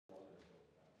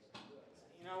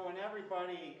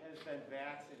everybody has been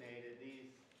vaccinated, these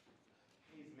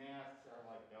masks are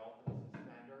like belt and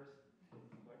suspenders.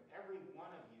 But every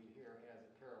one of you here has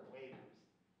a pair of waders,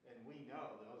 and we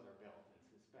know those are belt and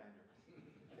suspenders.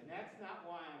 And that's not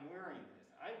why I'm wearing this.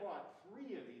 I bought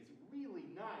 3 of these really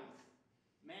nice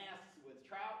masks with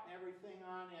Trout and everything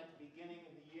on at the beginning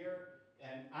of the year,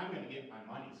 and I'm going to get my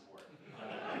money's worth.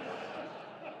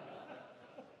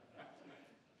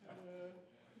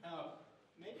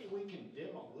 Maybe we can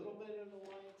dim a little bit of the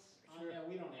lights. Sure. Yeah,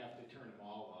 we don't have to turn them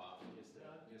all off,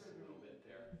 just a little bit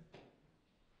there.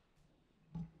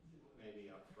 Maybe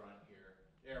up front here.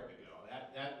 There we go.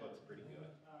 That looks pretty good.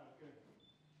 Good.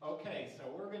 Okay,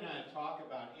 so we're going to talk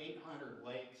about 800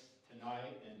 lakes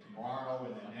tonight and tomorrow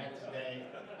and the next day.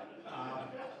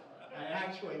 And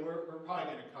actually, we're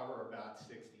probably going to cover about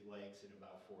 60 lakes in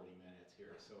about 40 minutes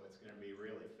here, so it's going to be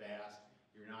really fast.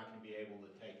 You're not going to be able to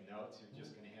take notes. You're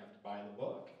just going to have to buy the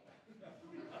book.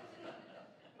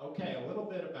 Okay, a little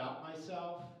bit about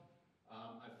myself.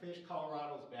 I fished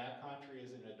Colorado's backcountry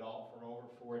as an adult for over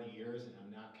 40 years, and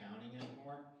I'm not counting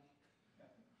anymore.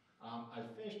 I've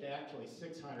fished actually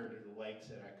 600 of the lakes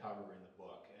that I cover in the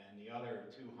book, and the other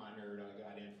 200 I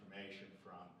got information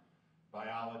from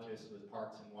biologists with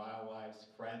Parks and Wildlife,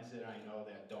 friends that I know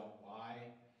that don't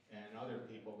lie, and other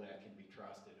people that can be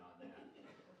trusted on that.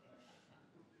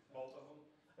 Both of them?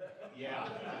 Yeah.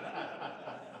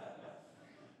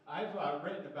 I've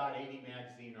written about 80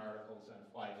 magazine articles on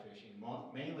fly fishing,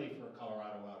 mainly for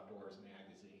Colorado Outdoors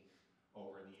magazine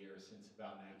over the years, since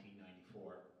about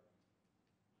 1994.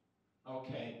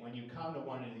 Okay, when you come to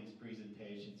one of these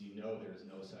presentations, you know there's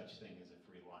no such thing as a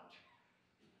free lunch.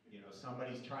 You know,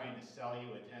 somebody's trying to sell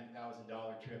you a $10,000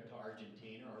 trip to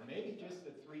Argentina, or maybe just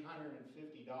a $350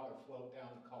 float down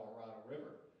the Colorado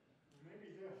River.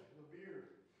 Maybe just a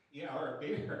beer. Yeah, or a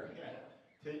beer, yeah.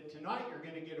 Tonight you're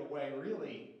going to get away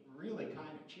really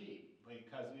kind of cheap,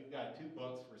 because we've got 2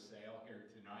 books for sale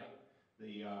here tonight.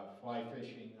 The fly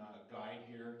fishing guide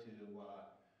here to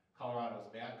Colorado's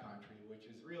backcountry, which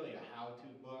is really a how-to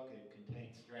book. It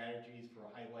contains strategies for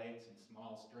high lakes and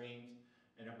small streams,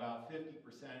 and about 50%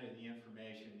 of the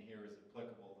information here is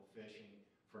applicable to fishing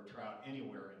for trout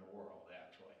anywhere in the world,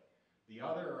 actually. The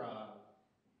other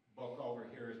book over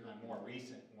here is my more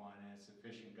recent one, and it's a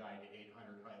fishing guide to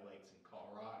 800 high lakes in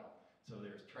Colorado. So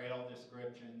there's trail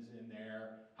descriptions in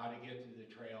there, how to get to the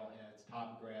trailheads,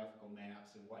 topographical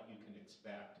maps, and what you can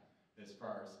expect as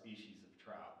far as species of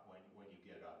trout when you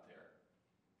get up there.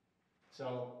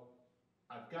 So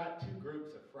I've got 2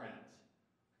 groups of friends.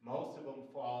 Most of them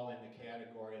fall in the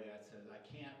category that says, I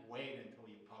can't wait until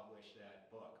you publish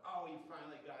that book. Oh, you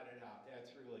finally got it out.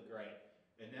 That's really great.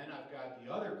 And then I've got the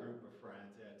other group of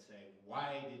friends that say,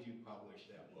 why did you publish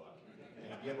that book?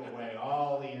 And give away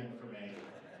all the information.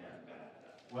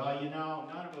 Well, you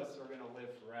know, none of us are going to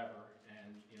live forever.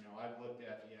 And, you know, I've looked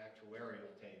at the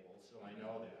actuarial tables, so I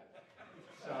know that.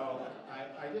 So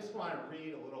I just want to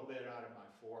read a little bit out of my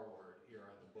foreword here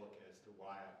on the book as to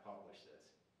why I published this.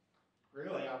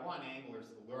 Really, I want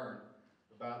anglers to learn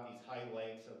about these high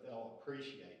lakes so they'll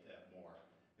appreciate them more.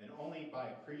 And only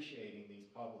by appreciating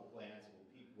these public lands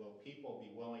will people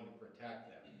be willing to protect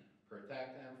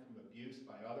them from abuse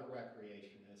by other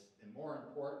recreationists, and more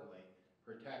importantly,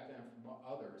 protect them from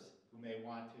others who may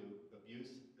want to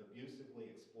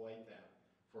abusively exploit them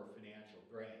for financial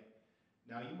gain.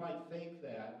 Now, you might think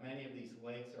that many of these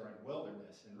lakes are in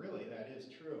wilderness, and really that is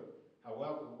true.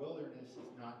 However, wilderness is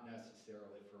not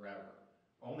necessarily forever.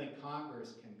 Only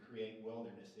Congress can create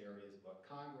wilderness areas, but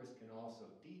Congress can also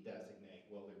de-designate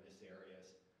wilderness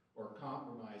areas or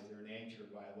compromise their nature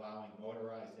by allowing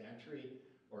motorized entry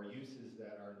or uses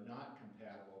that are not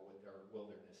compatible with their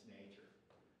wilderness nature.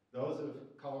 Those of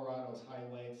Colorado's high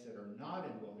lakes that are not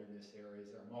in wilderness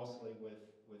areas are mostly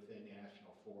within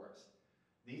national forests.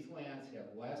 These lands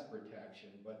have less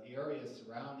protection, but the areas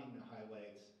surrounding the high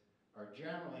lakes are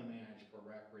generally managed for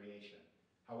recreation.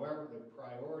 However, the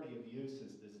priority of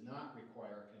uses does not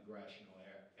require congressional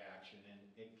action, and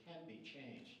it can be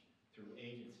changed through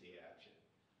agency action.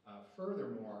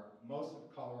 Furthermore, most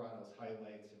of Colorado's high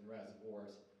lakes and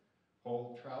reservoirs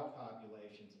hold trout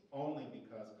populations only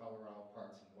because Colorado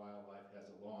Parks and Wildlife has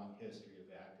a long history of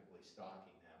actively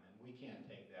stocking them, and we can't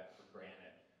take that for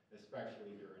granted,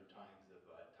 especially during times of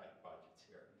tight budgets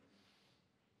here.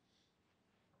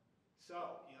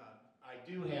 So, I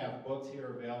do have books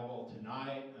here available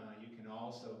tonight. You can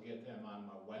also get them on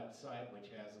my website,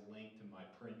 which has a link to my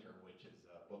printer, which is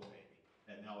BookBaby,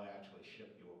 and they'll actually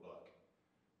ship you a book.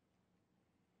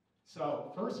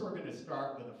 So, first we're going to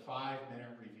start with a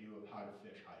 5-minute review of how to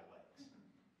fish high lakes.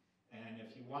 And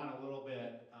if you want a little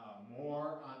bit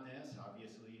more on this,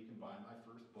 obviously you can buy my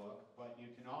first book,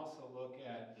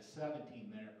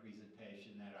 17-minute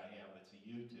presentation that I have. It's a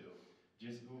YouTube.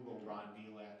 Just Google Ron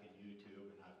Belak in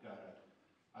YouTube, and I've got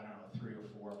I don't know, 3 or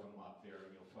 4 of them up there,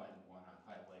 and you'll find one on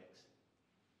high lakes.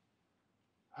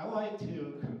 I like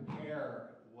to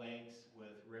compare lakes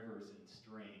with rivers and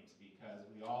streams because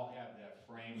we all have that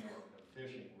framework of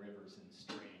fishing rivers and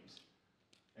streams,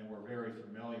 and we're very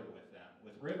familiar with them.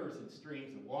 With rivers and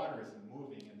streams, the water isn't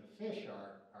moving, and the fish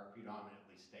are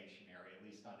predominantly stationary, at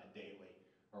least on a daily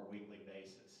or weekly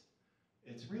basis.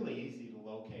 It's really easy to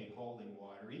locate holding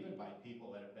water, even by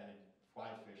people that have been fly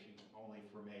fishing only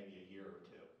for maybe a year or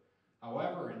 2.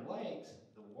 However, in lakes,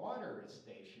 the water is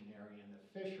stationary and the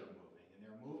fish are moving, and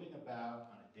they're moving about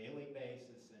on a daily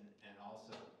basis and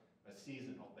also a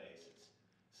seasonal basis.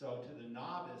 So to the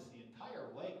novice, the entire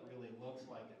lake really looks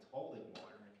like it's holding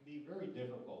water, and it can be very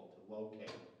difficult to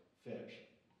locate fish.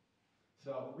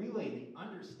 So really, the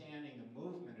understanding the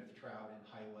movement of trout in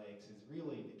high lakes is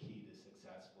really the key to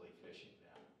successfully fishing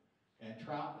them. And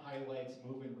trout in high lakes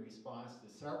move in response to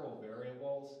several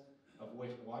variables, of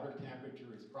which water temperature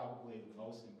is probably the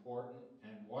most important.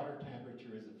 And water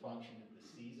temperature is a function of the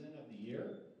season of the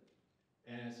year,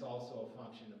 and it's also a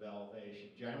function of elevation.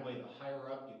 Generally, the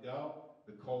higher up you go,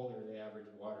 the colder the average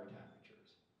water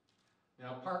temperatures.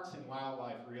 Now, Parks and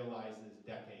Wildlife realized this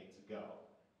decades ago,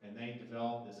 and they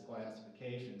developed this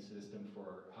classification system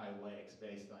for high lakes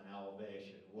based on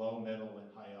elevation, low, middle, and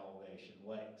high elevation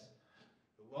lakes.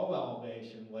 The low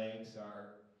elevation lakes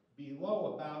are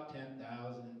below about 10,000,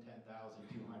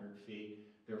 10,200 feet.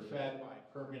 They're fed by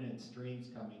permanent streams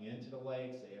coming into the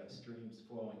lakes. They have streams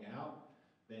flowing out.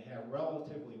 They have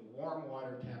relatively warm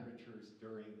water temperatures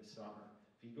during the summer.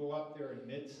 If you go up there in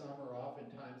midsummer,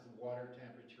 oftentimes the water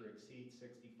temperature exceeds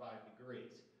 65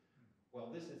 degrees. Well,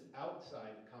 this is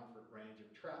outside the comfort range of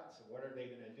trout, so what are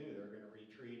they going to do? They're going to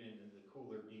retreat into the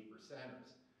cooler, deeper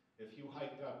centers. If you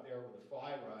hiked up there with a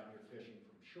fly rod and you're fishing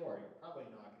from shore, you're probably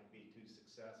not going to be too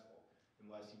successful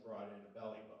unless you brought in a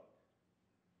belly boat.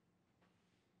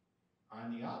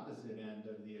 On the opposite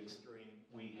end of the extreme,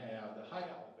 we have the high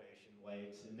elevation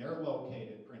lakes, and they're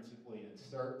located principally in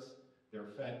cirques.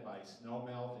 They're fed by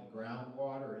snowmelt and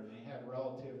groundwater, and they have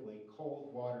relatively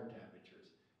cold water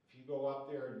temperatures. If you go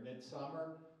up there in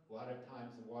midsummer, a lot of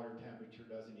times the water temperature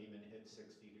doesn't even hit 60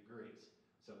 degrees.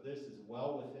 So this is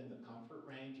well within the comfort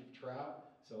range of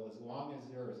trout. So as long as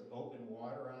there is open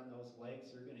water on those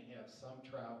lakes, you're going to have some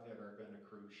trout that are going to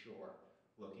cruise shore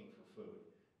looking for food.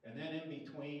 And then in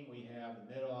between, we have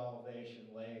the middle elevation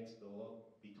lakes,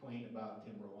 between about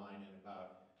timberline and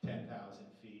about 10,000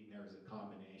 feet, and there's a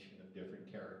combination of different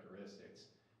characteristics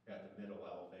at the middle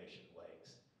elevation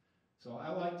lakes. So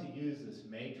I like to use this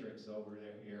matrix over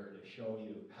here to show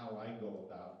you how I go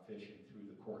about fishing through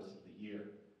the course of the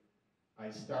year. I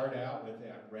start out with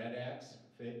that red X,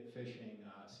 fishing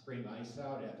spring ice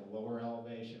out at the lower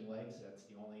elevation lakes. That's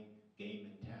the only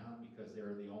game in town because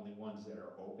they're the only ones that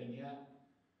are open yet.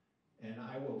 And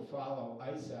I will follow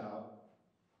ice out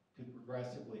to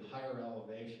progressively higher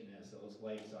elevation as those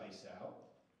lakes ice out.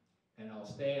 And I'll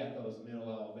stay at those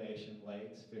middle elevation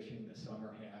lakes fishing the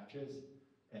summer hatches,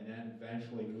 and then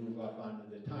eventually move up onto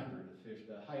the tundra to fish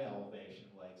the high elevation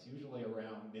lakes, usually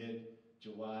around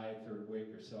mid-July, 3rd week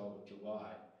or so of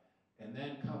July. And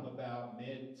then come about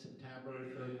mid-September,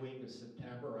 3rd week of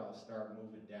September, I'll start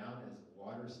moving down as the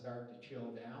waters start to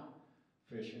chill down,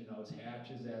 fishing those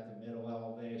hatches at the middle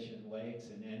elevation lakes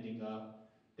and ending up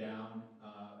down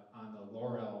on the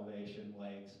lower elevation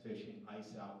lakes fishing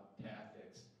ice out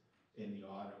tactics in the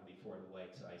autumn before the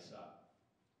lakes ice up.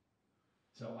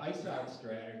 So ice out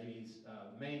strategies,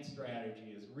 the main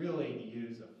strategy is really to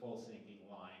use a full sinking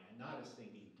line and not a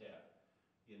sinking tip.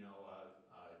 You know,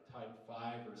 type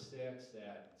 5 or 6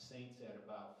 that sinks at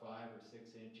about 5 or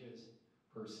 6 inches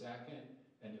per second,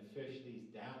 and to fish these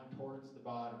down towards the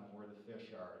bottom where the fish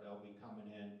are. They'll be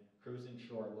coming in, cruising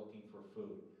shore looking for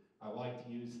food. I like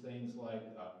to use things like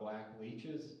black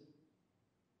leeches,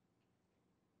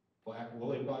 black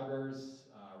woolly buggers,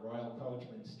 Royal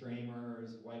Coachman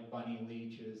streamers, white bunny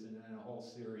leeches, and then a whole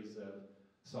series of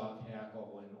soft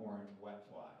hackle and orange wet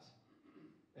flies.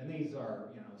 And these are,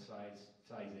 you know, size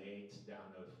 8s down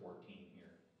to 14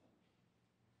 here.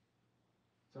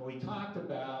 So we talked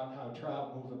about how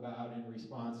trout move about in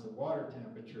response to water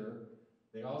temperature.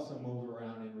 They also move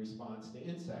around in response to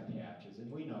insect hatches,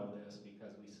 and we know this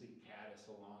because we see caddis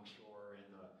along shore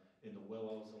in the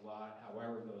willows a lot.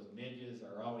 However, those midges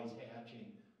are always hatching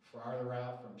farther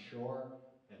out from shore,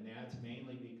 and that's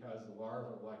mainly because the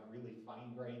larvae like really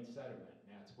fine-grained sediment,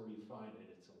 and that's where you find it.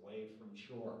 It's away from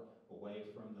shore, away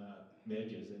from the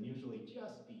midges, and usually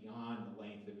just beyond the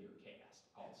length of your cast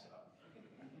also.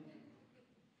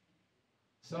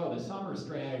 So the summer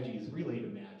strategy is really to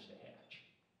match the hatch.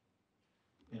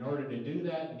 In order to do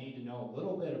that, you need to know a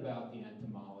little bit about the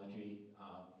entomology.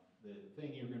 The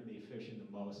thing you're going to be fishing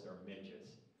the most are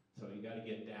midges. So you got to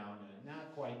get down to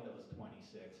not quite those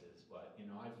 26s, but you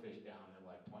know, I fish down to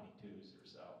like 22s or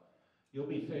so. You'll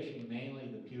be fishing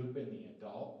mainly the pupa and the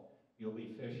adult. You'll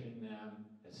be fishing them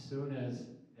as soon as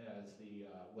the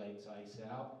lakes ice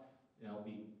out. They'll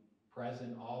be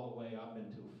present all the way up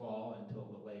into fall until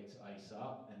the lakes ice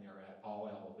up, and they're at all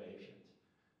elevations.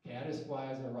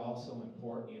 Caddisflies are also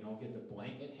important. You don't get the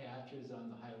blanket hatches on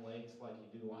the high lakes like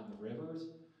you do on the rivers,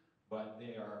 but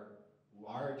they are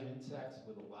large insects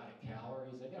with a lot of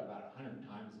calories. They got about 100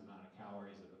 times the amount of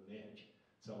calories of a midge.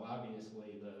 So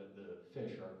obviously the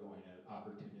fish are going to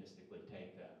opportunistically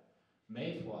take them.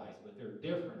 Mayflies, but they're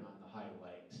different on the high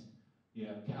lakes. You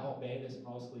have calabatus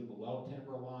mostly below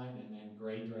timberline, and then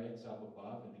gray drakes up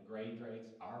above, and the gray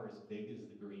drakes are as big as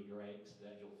the green drakes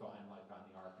that you'll find like on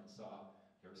the Arkansas.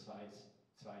 They're size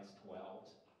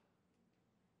 12s.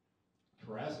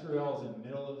 Terrestrials in the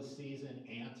middle of the season,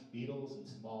 ants, beetles, and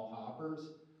small hoppers.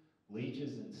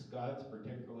 Leeches and scuds,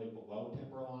 particularly below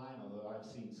timberline, although I've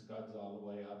seen scuds all the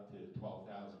way up to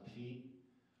 12,000 feet.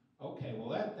 Okay, well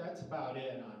that's about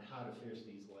it on how to fish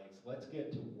these lakes. Let's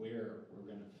get to where we're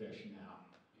going to fish now.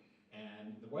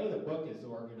 And the way the book is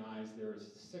organized, there's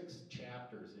 6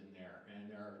 chapters in there, and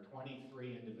there are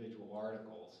 23 individual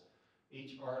articles.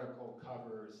 Each article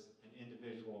covers an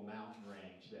individual mountain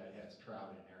range that has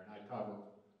trout in there, and I cover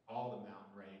all the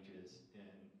mountain ranges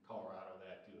in Colorado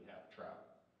that do have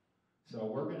trout. So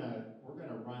we're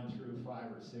gonna run through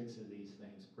 5 or 6 of these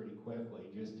things pretty quickly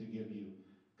just to give you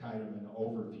kind of an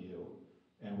overview.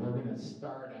 And we're gonna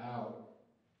start out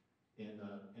in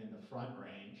the front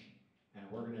range, and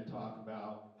we're gonna talk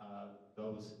about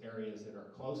those areas that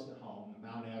are close to home, the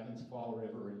Mount Evans, Fall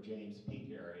River, and James Peak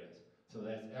areas. So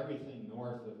that's everything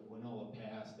north of Guanola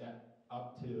Pass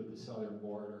up to the southern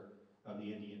border of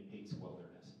the Indian Peaks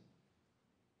Wilderness.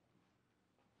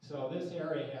 So this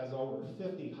area has over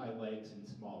 50 high lakes and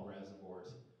small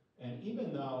reservoirs. And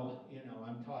even though, you know,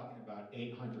 I'm talking about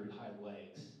 800 high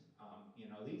lakes, you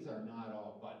know, these are not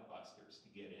all butt busters to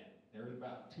get in. There's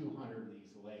about 200 of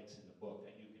these lakes in the book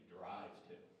that you can drive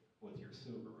to with your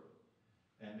Subaru.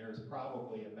 And there's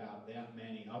probably about that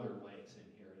many other lakes in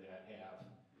here that have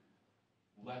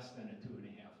less than a 2.5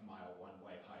 mile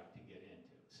one-way hike to get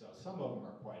into. So some of them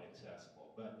are quite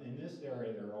accessible. But in this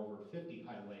area, there are over 50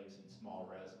 high lakes and small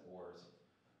reservoirs.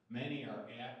 Many are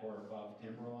at or above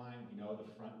timberline. We know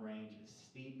the front range is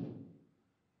steep,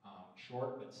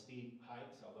 short but steep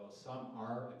hikes, although some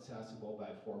are accessible by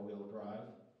 4-wheel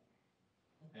drive.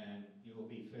 And you will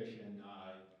be fishing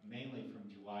mainly from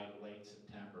July to late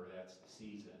September. That's the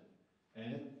season.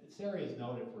 And this area is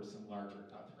noted for some larger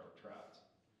cutthroat trouts.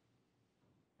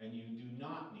 And you do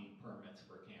not need permits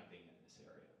for camping in this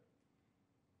area.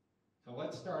 So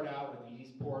let's start out with the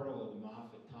east portal of the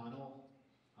Moffett Tunnel.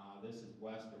 This is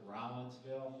west of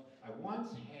Rollinsville. I once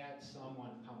had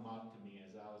someone come up to me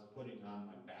as I was putting on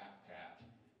my backpack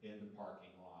in the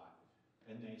parking lot,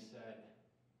 and they said,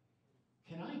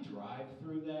 "Can I drive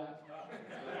through that?"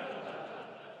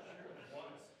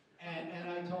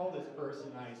 And I told this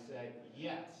person, I said,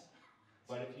 "Yes,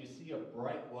 but if you see a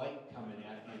bright light coming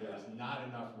at you, there's not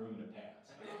enough room to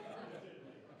pass."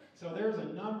 So there's a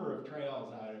number of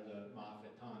trails out of the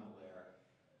Moffett Tunnel there.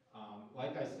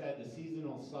 Like I said, the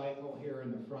seasonal cycle here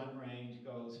in the front range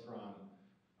goes from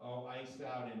ice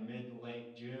out in mid to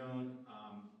late June.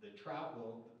 The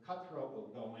cutthroat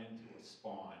will go into a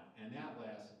spawn, and that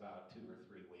lasts about 2 or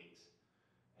 3 weeks.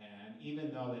 And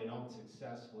even though they don't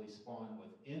successfully spawn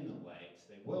within the lakes,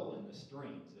 they will in the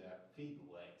streams that feed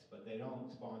the lakes, but they don't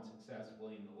spawn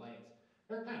successfully in the lakes.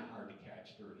 They're kind of hard to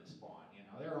catch during the spawn. You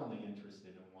know, they're only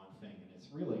interested in one thing, and it's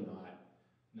really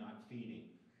not feeding.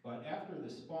 But after the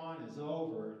spawn is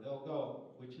over, they'll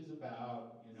go, which is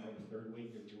about, you know, the 3rd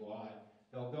week of July,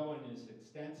 they'll go in this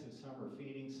extensive summer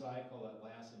feeding cycle that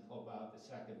lasts until about the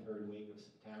 2nd, 3rd week of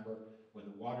September. When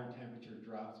the water temperature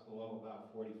drops below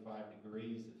about 45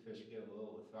 degrees, the fish get a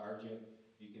little lethargic.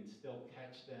 You can still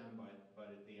catch them,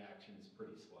 but the action is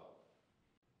pretty slow.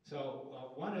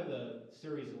 So one of the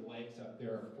series of lakes up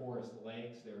there are forest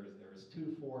lakes. There's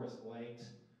 2 forest lakes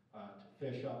to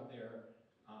fish up there.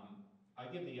 I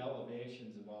give the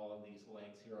elevations of all of these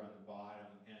lakes here on the bottom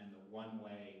and the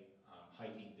one-way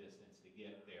hiking distance to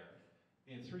get there.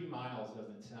 And 3 miles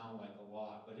doesn't sound like a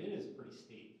lot, but it is pretty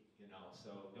steep, you know.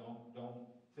 So don't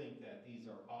think that these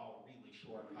are all really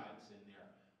short hikes in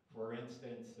there. For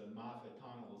instance, the Moffett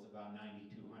Tunnel is about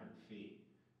 9,200 feet,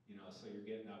 you know, so you're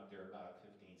getting up there about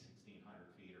 1,500, 1,600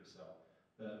 feet or so.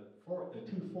 The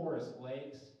two forest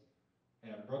lakes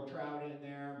have brook trout in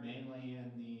there, mainly in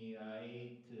the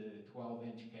 8 to 12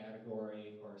 inch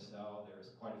category or so. There's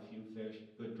quite a few fish,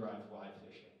 good dry fly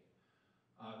fishing.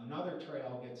 Another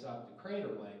trail gets up to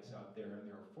Crater Lakes out there, and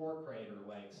there are 4 crater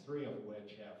lakes, 3 of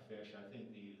which have fish. I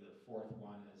think the fourth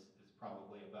one is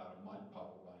probably about a mud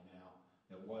puddle by now.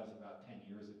 It was about 10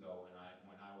 years ago when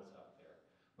I was up there.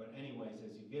 But anyways,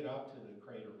 as you get up to the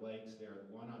Crater Lakes there,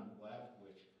 the one on the left,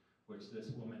 which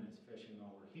this woman is fishing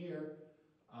over here,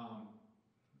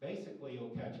 basically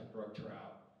you'll catch a brook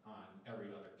trout on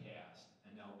every other cast,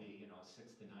 and they'll be 6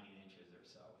 to 9 inches or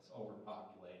so. It's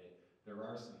overpopulated. There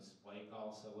are some splake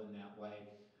also in that lake.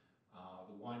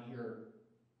 The one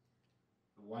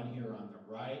here on the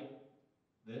right,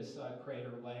 this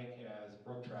Crater Lake has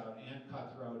brook trout and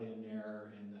cutthroat in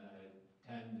there in the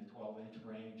 10 to 12 inch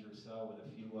range or so with a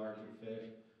few larger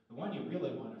fish. The one you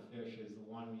really want to fish is the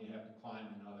one where you have to climb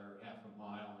another half a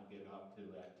mile and get up to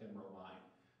that timber line.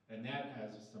 And that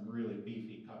has some really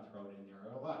beefy cutthroat in there,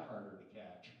 a lot harder to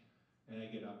catch. And they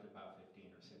get up to about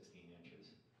 15 or 16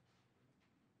 inches.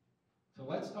 So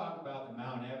let's talk about the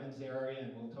Mount Evans area,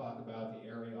 and we'll talk about the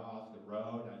area off the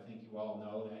road. I think you all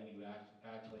know that you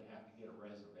actually have to get a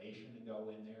reservation to go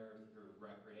in there through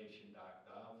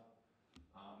recreation.gov.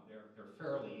 They're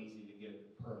fairly easy to get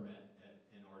the permit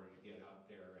in order to get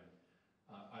up there. And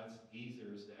us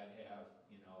geezers that have,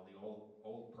 the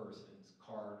old person's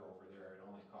card over there, it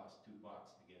only costs $2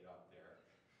 to get up there.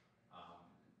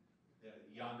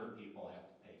 The younger people have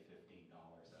to pay $15,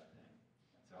 I think.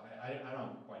 So I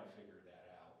don't quite figure that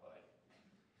out, but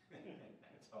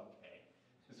that's okay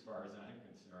as far as I'm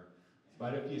concerned.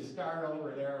 But if you start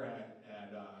over there at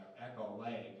Echo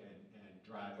Lake and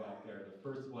drive up there, the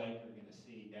first lake you're going to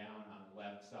see down on the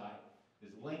left side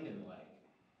is Lincoln Lake.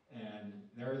 And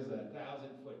there's a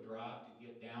 1,000-foot drop to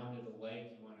get down to the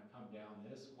lake. You want to come down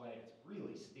this way. It's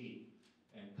really steep,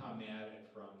 and come at it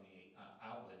from the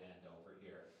outlet end over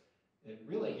here. It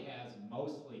really has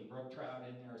mostly brook trout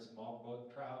in there, small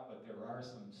brook trout, but there are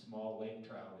some small lake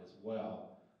trout as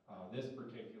well. This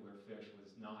particular fish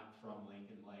was not from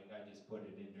Lincoln Lake. I just put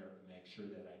it in there to make sure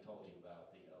that I told you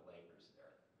about the lakers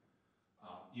there.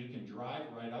 You can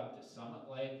drive right up to Summit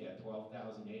Lake at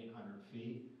 12,800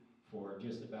 feet. For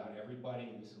just about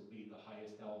everybody, this will be the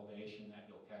highest elevation that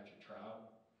you'll catch a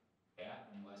trout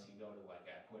at, unless you go to like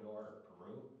Ecuador or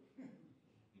Peru.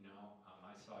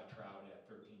 I saw a trout at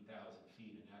 13,000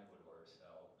 feet in Ecuador,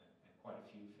 so, and quite a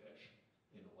few fish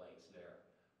in the lakes there.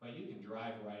 But you can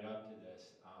drive right up to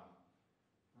this.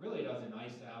 Really doesn't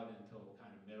ice out until kind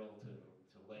of middle to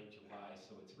late July,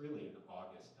 so it's really an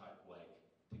August type lake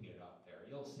to get up there.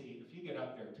 You'll see, if you get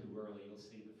up there too early, you'll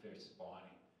see the fish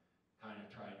spawning, kind of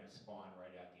trying to spawn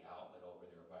right at the outlet over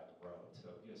there by the road.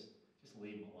 So just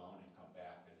leave them alone and come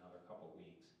back in another couple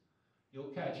weeks. You'll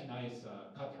catch nice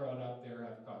cutthroat up there.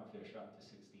 I've caught fish up to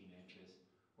 16 inches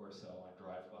or so on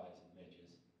dry flies and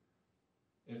midges.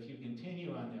 If you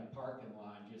continue on that parking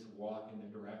line, just walk in the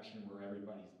direction where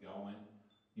everybody's going.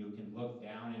 You can look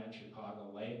down at Chicago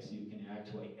lakes. You can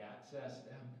actually access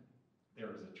them.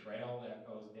 There is a trail that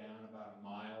goes down about a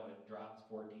mile. It drops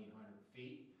 1,400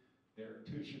 feet. There are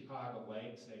 2 Chicago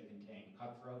lakes. They contain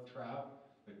cutthroat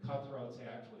trout. The cutthroats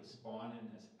actually spawn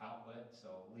in this outlet,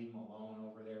 so leave them alone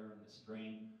over there in the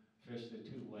stream. Fish the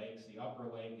 2 lakes. The upper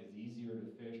lake is easier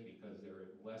to fish because there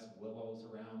are less willows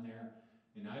around there.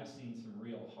 And I've seen some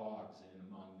real hogs in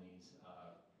among these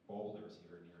boulders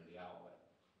here near the outlet.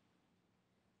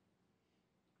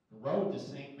 The road to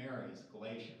St. Mary's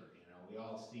Glacier, we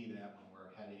all see that when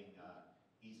we're heading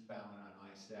eastbound on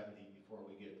I-70 before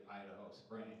we get to Idaho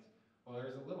Springs. Well,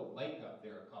 there's a little lake up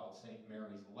there called St.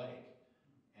 Mary's Lake,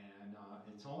 and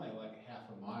it's only like a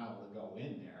half a mile to go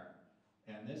in there.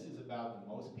 And this is about the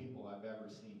most people I've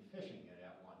ever seen fishing it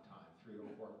at one time, 3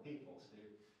 or 4 people. So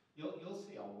you'll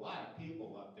see a lot of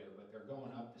people up there, but they're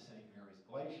going up to St. Mary's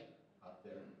Glacier up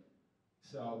there.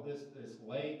 So this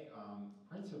lake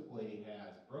principally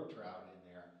has brook trout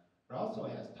in there, but also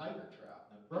has tiger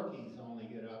trout. The brookies only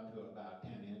get up to about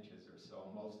 10 inches or so.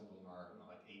 Most of them are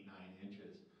like 8, 9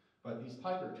 inches. But these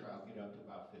tiger trout get up to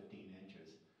about 15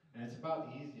 inches. And it's about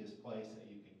the easiest place that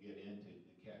you can get into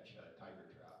to catch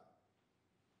tiger trout.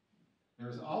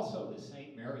 There's also the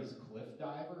St. Mary's Cliff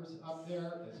Divers up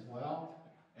there as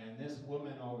well. And this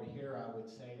woman over here, I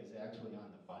would say, is actually on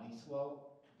the bunny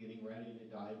slope, getting ready to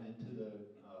dive into the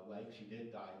lake. She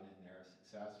did dive in there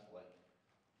successfully.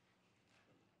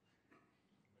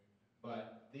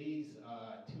 But these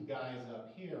 2 guys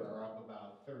up here are up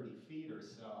about 30 feet or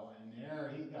so, and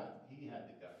there he had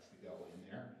the guts to go in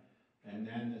there. And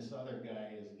then this other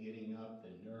guy is getting up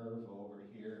the nerve over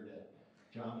here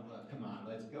Jump, come on,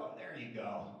 let's go. There you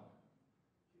go.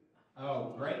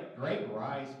 Oh, great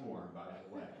rise form, by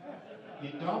the way.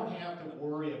 You don't have to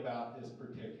worry about this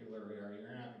particular area.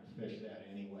 You're not going to fish that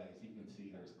anyways. You can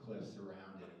see there's cliffs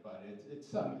around it, but it's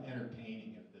some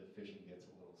entertaining if the fishing gets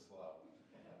a little slow.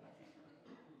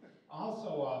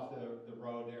 Also off the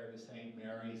road there to St.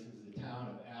 Mary's is the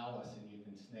town of Alice, and you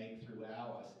can snake through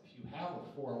Alice. If you have a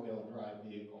four-wheel drive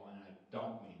vehicle, and I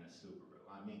don't mean a Subaru,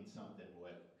 I mean something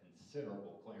with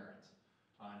considerable clearance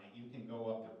on it, you can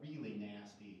go up the really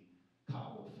nasty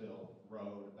cobble-filled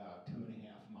road about 2.5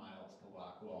 miles to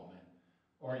Loch Lomond,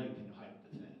 or you can hike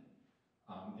the thing.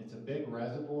 It's a big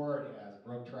reservoir. It has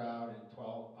brook trout and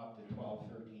up to 12,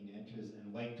 13 inches,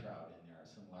 and lake trout in there,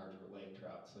 some larger lake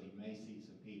trout. So you may see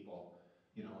some people,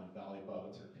 you know, in belly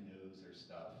boats or canoes or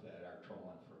stuff that are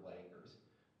trolling for lakers.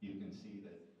 You can see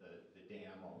the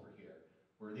dam over here.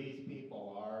 Where these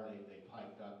people are, they've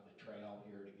hiked up the trail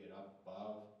here to get up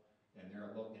above, and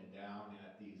they're looking down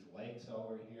at these lakes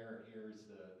over here. Here's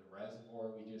the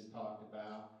reservoir we just talked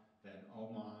about, then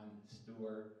Oman,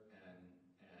 Stewart, and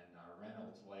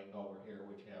Reynolds Lake over here,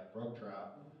 which have brook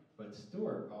trout. But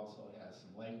Stewart also has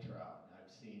some lake trout, and I've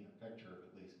seen a picture of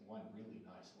at least one really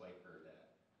nice laker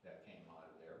that came out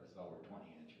of there. It was over 20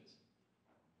 inches.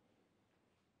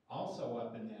 Also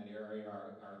up in that area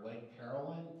are Lake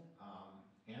Carolyn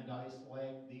and Ice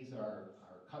Lake. These are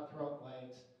cutthroat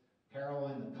lakes.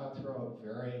 Carolyn, the cutthroat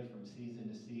vary from season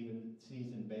to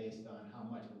season based on how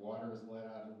much water is let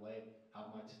out of the lake, how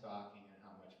much stocking, and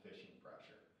how much fishing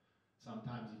pressure.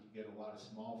 Sometimes you get a lot of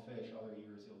small fish, other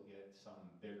years you'll get some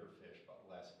bigger fish, but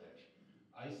less fish.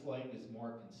 Ice Lake is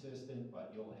more consistent,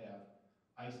 but you'll have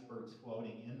icebergs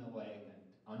floating in the lake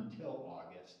until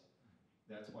August.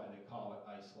 That's why they call it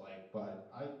Ice Lake.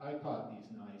 But I caught these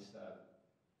nice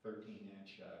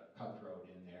 13-inch cutthroat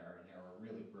in there, and they were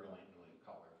really brilliantly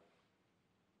colored.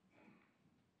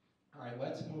 All right,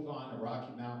 let's move on to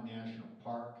Rocky Mountain National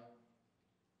Park.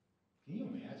 Can you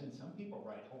imagine? Some people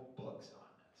write whole books on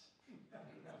this.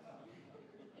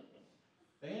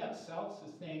 They have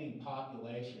self-sustaining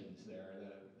populations there.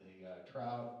 The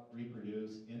trout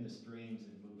reproduce in the streams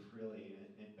and move freely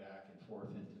back and forth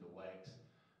into the lakes.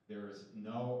 There's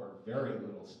no or very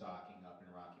little stocking up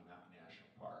in Rocky Mountain National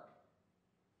Park.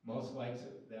 Most lakes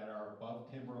that are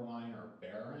above timberline are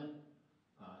barren,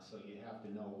 so you have to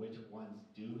know which ones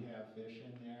do have fish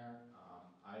in there.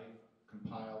 I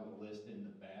compiled a list in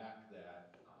the back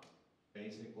that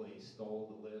basically stole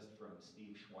the list from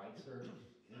Steve Schweitzer,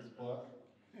 his book,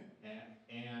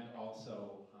 and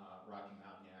also Rocky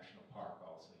Mountain National Park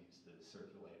also used to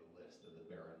circulate a list of the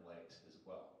barren lakes as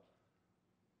well.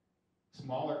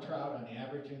 Smaller trout on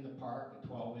average in the park, a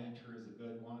 12-incher is a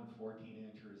good one, a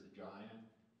 14-incher is a giant.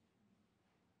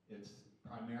 It's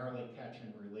primarily catch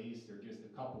and release. There are just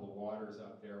a couple of waters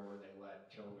up there where they let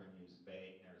children use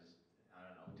bait. There's, I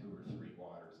don't know, 2 or 3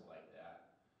 waters like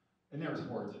that. And there's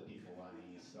hordes of people on the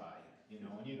east side. You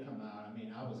know, when you come out, I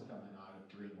mean, I was coming out of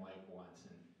Dream Lake once,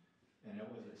 and it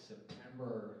was a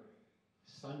September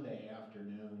Sunday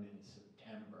afternoon in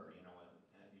September, you know,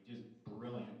 and just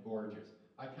brilliant, gorgeous.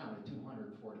 I counted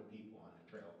 240 people on the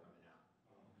trail coming out.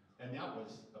 And that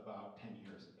was about 10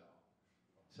 years ago.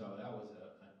 So that was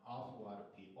an awful lot of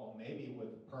people. Maybe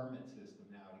with the permit system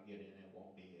now to get in, it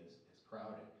won't be as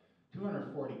crowded.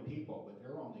 240 people, but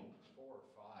there were only 4 or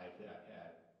 5 that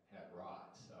had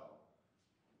rods, so.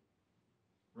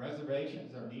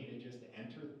 Reservations are needed just to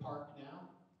enter the park now.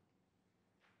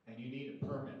 And you need a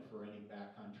permit for any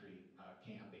backcountry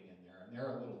camping in there. And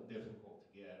they're a little difficult to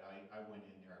get. I went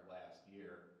in there last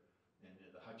year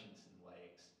into the Hutchinson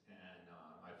Lakes, and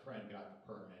my friend got the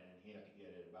permit, and he had to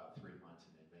get it about 3 months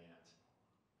in advance.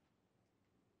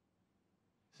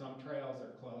 Some trails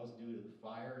are closed due to the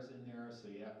fires in there, so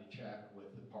you have to check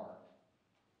with the park.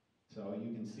 So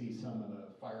you can see some of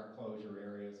the fire closure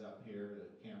areas up here, the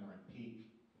Cameron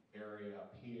Peak area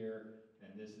up here,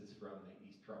 and this is from the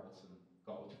East Troublesome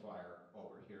Gulch fire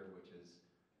over here, which is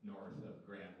north of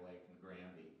Grand Lake and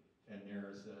Granby. And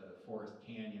there's the Forest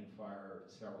Canyon fire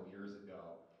several years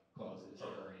ago, closed this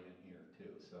area in here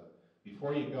too. So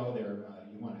before you go there,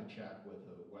 you want to check with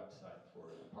the website for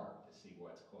the park to see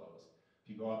what's closed. If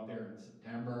you go up there in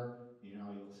September, you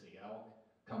know, you'll see elk.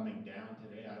 Coming down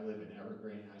today, I live in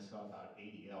Evergreen. I saw about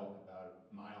 80 elk about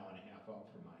 1.5 miles up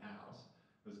from my house.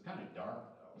 It was kind of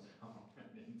dark though, so I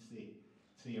didn't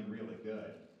see them really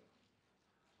good.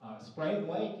 Sprague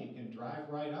Lake, you can drive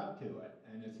right up to it,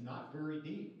 and it's not very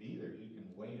deep either. You can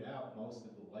wade out most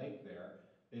of the lake there.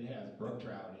 It has brook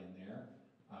trout in there.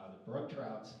 The brook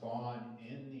trout spawn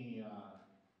in the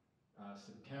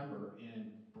September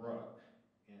in brook,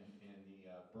 in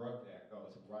the brook that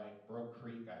goes right, Brook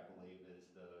Creek, I believe, is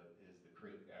the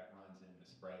creek that runs into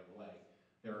Sprague Lake.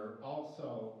 There are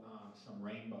also some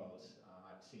rainbows.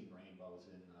 I've seen rainbows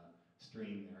in the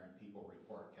stream there, and people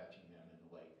report catching them in the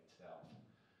lake itself.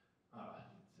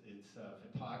 It's a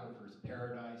photographer's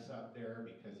paradise up there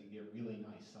because you get really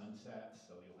nice sunsets,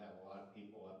 so you'll have a lot of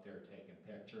people up there taking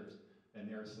pictures. And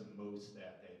there's some moose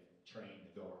that they've trained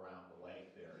to go around the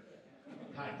lake there to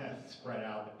kind of spread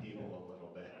out the people a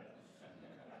little bit.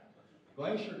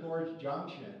 Glacier Gorge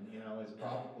Junction, is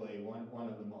probably one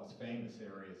of the most famous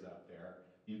areas up there.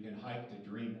 You can hike to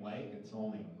Dream Lake. It's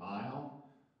only a mile.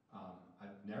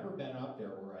 I've never been up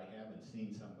there where I haven't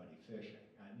seen somebody fishing.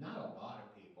 Not a lot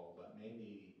of people, but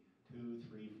maybe 2,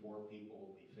 3, 4 people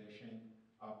will be fishing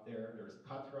up there. There's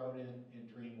cutthroat in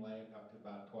Dream Lake up to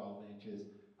about 12 inches.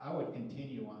 I would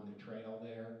continue on the trail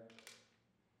there,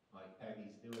 like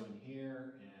Peggy's doing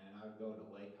here, and I would go to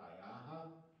Lake Hayaha,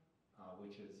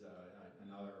 which is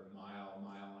another mile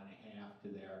and a half to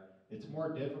there. It's more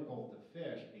difficult to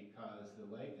fish because the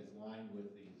lake is lined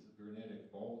with these granitic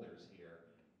boulders here,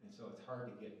 and so it's hard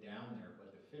to get down there,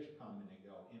 but the fish come and they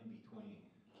go in between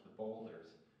the boulders.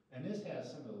 And this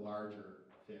has some of the larger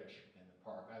fish in the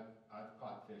park. I've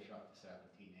caught fish up to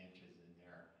 17 inches in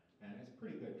there, and it's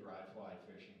pretty good dry fly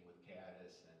fishing with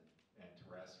caddis and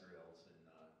terrestrials in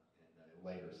the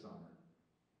later summer.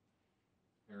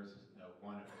 There's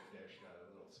one of the fish,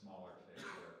 a little smaller fish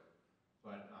there.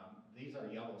 But these are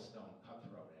Yellowstone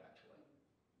cutthroat, actually.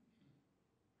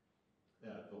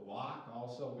 The loch,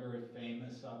 also very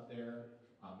famous up there.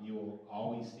 You will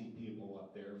always see people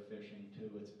up there fishing too.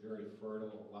 It's very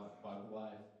fertile, a lot of bug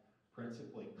life,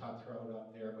 principally cutthroat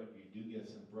up there, but you do get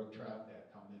some brook trout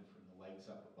that come in from the lakes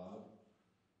up above.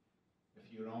 If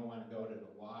you don't want to go to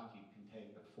the loch, you can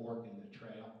take the fork in the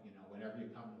trail. Whenever you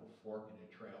come to a fork in the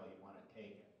trail, you want to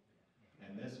take it.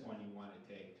 And this one you want to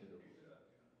take to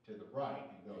the right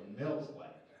and go to Mills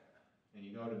Lake. And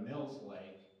you go to Mills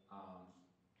Lake,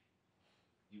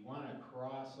 you want to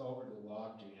cross over the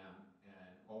log jam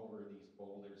and over these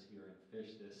boulders here and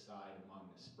fish this side among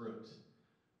the spruce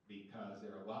because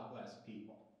there are a lot less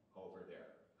people over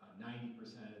there. 90%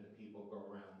 of the people go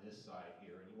around this side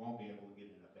here, and you won't be able to get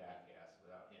in a back cast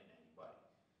without hitting anybody.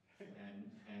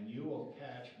 And you will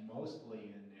catch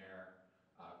mostly in there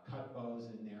cutbows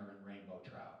in there and rainbow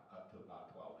trout up to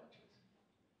about 12 inches.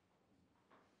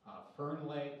 Fern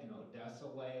Lake and Odessa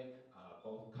Lake,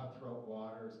 both cutthroat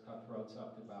waters, cutthroats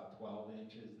up to about 12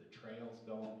 inches. The trails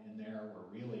going in there were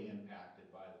really impacted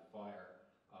by the fire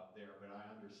up there, but I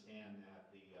understand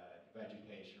that the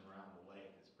vegetation around the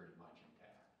lake is pretty much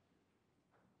intact.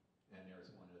 And there's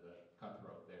one of the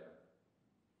cutthroat there.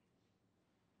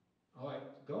 All right,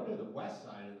 go to the west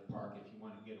side of the park if you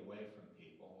want to get away from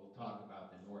people. We'll talk about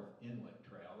the North Inlet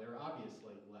Trail. There are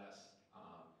obviously less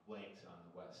lakes on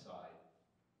the west side.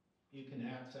 You can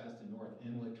access the North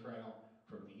Inlet Trail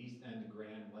from the east end of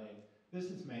Grand Lake.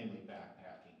 This is mainly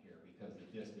backpacking here because the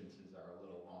distances are a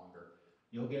little longer.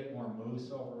 You'll get more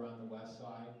moose over on the west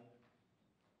side.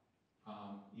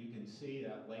 You can see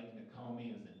that Lake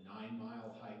Nakomi is a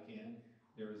 9-mile hike in.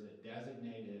 There is a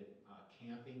designated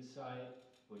camping site,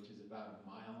 which is about 1.5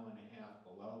 miles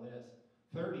below this.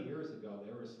 30 years ago,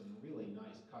 there was some really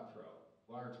nice cutthroat,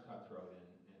 large cutthroat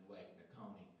in Lake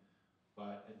Nakomi.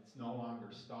 But it's no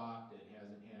longer stocked. It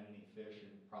hasn't had any fish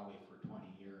in probably for 20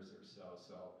 years or so.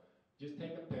 So just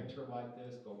take a picture like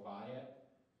this, go by it,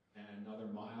 and another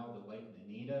mile to Lake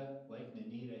Nanita. Lake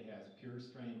Nanita has pure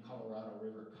strain Colorado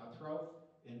River cutthroat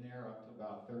in there up to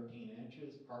about 13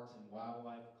 inches. Parks and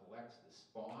Wildlife collects the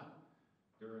spawn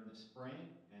during the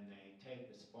spring, and they take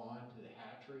the spawn to the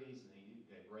hatcheries, and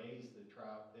they raise the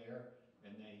trout there,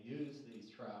 and they use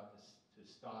these trout to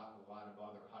stock a lot of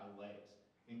other high lakes,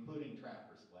 including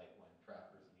Trappers Lake when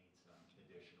trappers need some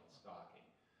additional stocking.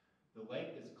 The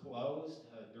lake is closed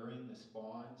during the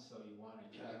spawn, so you want to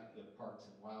check the Parks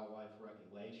and Wildlife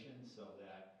regulations so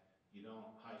that you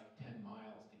don't hike 10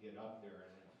 miles to get up there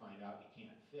and then find out you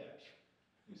can't fish.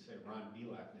 You say, Ron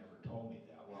Belak never told me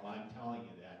that. Well, I'm telling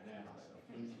you that now, so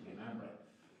please remember.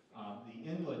 The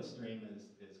inlet stream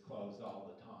is closed all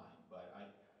the time, but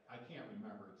I can't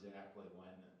remember exactly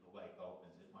when the lake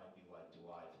opens. It might be like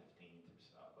July 15th or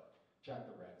so, but check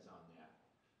the regs on that.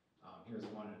 Here's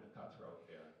one of the cutthroat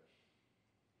there.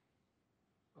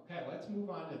 Okay, let's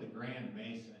move on to the Grand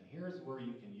Mesa. And here's where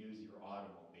you can use your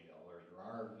automobile or your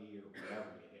RV or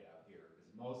whatever you have here,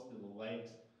 because most of the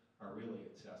lakes are really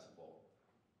accessible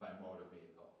by motor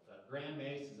vehicle. The Grand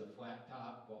Mesa is a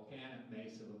flat-top volcanic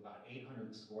mesa of about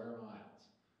 800 square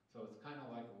miles. So it's kind of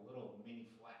like a little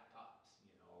mini flat tops,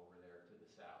 over there to the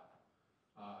south.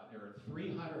 There are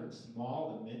 300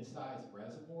 small to mid-sized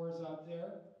reservoirs up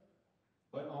there,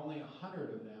 but only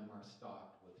 100 of them are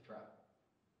stocked with trout.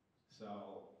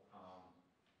 So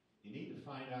you need to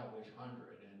find out which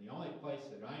 100, and the only place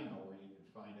that I know where you can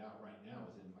find out right now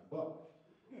is in my book.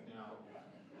 Now,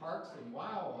 Parks and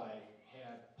Wildlife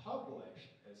had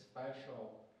published a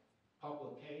special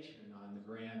publication on the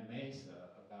Grand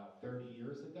Mesa about 30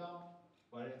 years ago,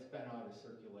 but it's been out of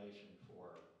circulation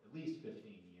for at least 15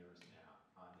 years now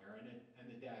on there, and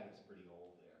the data is pretty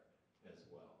old there as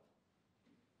well.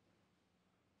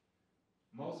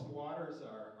 Most waters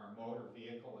are motor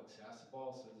vehicle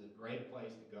accessible, so it's a great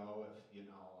place to go if,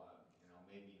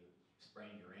 maybe you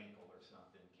sprained your ankle or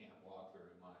something, can't walk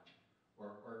very much,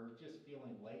 or just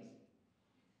feeling lazy.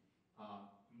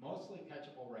 Mostly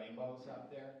catchable rainbows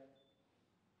up there.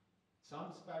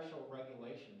 Some special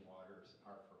regulation waters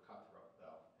are for cutthroat,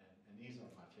 though, and these are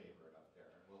my favorite up there.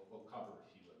 We'll cover a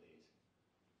few of these.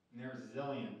 And there's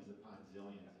zillions upon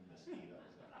zillions of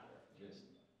mosquitoes up there.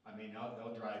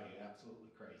 They'll drive you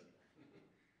absolutely crazy.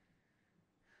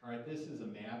 All right, this is a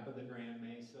map of the Grand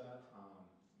Mesa.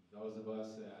 Those of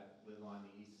us that live on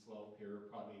the east slope here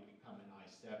probably be coming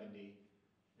I-70,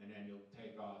 and then you'll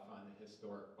take off on the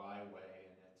historic byway,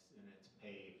 and it's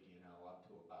paved, up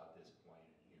to about this point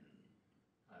in here.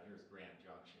 Here's Grand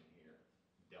Junction here,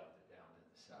 Delta down in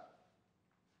the south.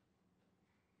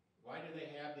 Why do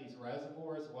they have these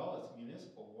reservoirs? Well, it's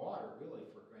municipal water, really,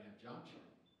 for Grand Junction.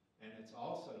 And it's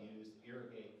also used to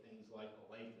irrigate things like the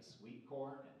lake of sweet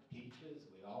corn and peaches.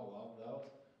 We all love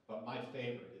those. But my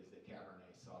favorite is the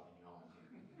Cabernet Sauvignon here.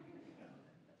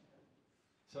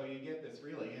 So you get this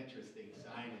really interesting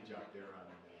signage up there on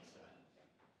the mesa.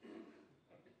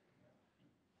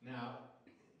 Now,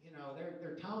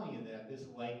 they're telling you that this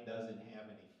lake doesn't have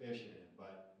any fish in it,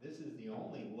 but this is the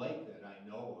only lake that I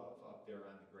know of up there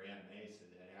on the Grand Mesa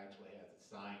that actually has a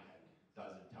sign that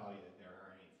doesn't tell you that there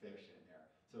aren't any fish in there.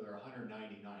 So there are 199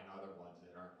 other ones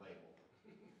that aren't labeled.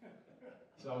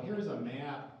 So here's a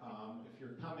map. If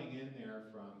you're coming in there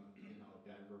from,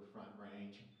 Denver Front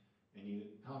Range, and you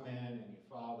come in and you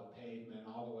follow the pavement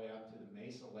all the way up to the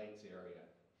Mesa Lakes area.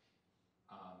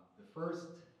 The first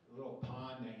little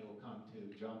pond that you'll come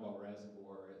to, Jumbo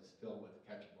Reservoir, is filled with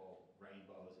catchable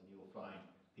rainbows, and you'll find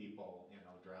people,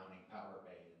 drowning power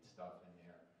bait and stuff in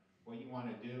there. What you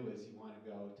want to do is you want to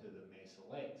go to the Mesa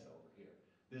Lakes over here.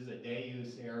 This is a day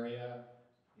use area.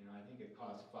 I think it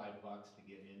costs $5 to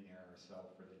get in there or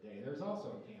so for the day. There's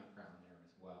also a campground there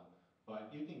as well.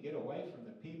 But you can get away from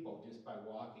the people just by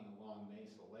walking along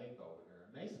Mesa Lake over here.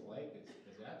 Mesa Lake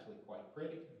is actually quite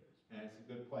pretty. And it's a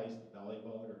good place to belly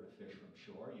boat or to fish from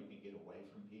shore. You can get away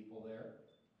from people there.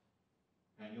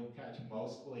 And you'll catch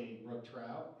mostly brook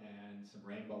trout and some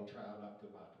rainbow trout up to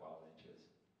about 12 inches.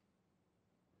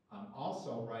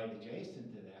 Also right adjacent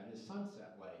to that is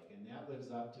Sunset Lake, and that lives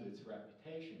up to its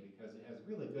reputation because it has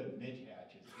really good midge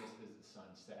hatches just as the sun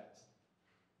sets.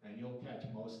 And you'll catch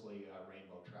mostly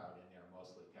rainbow trout in there,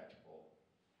 mostly catchable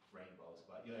rainbows,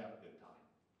 but you'll have a good time.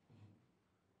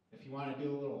 If you want to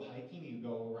do a little hiking, you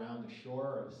go around the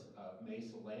shore of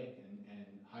Mesa Lake and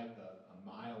hike a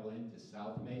mile into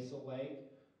South Mesa Lake,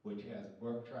 which has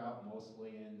brook trout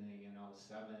mostly in the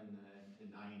 7 to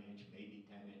 9 inch, maybe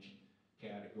 10 inch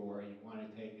category. You want to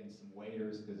take in some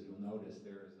waders because you'll notice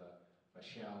there's a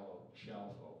shallow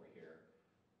shelf over here.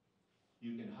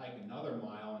 You can hike another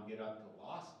mile and get up to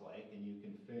Lost Lake, and you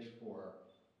can fish for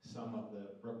some of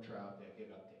the brook trout that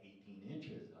get up to 18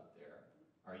 inches up there.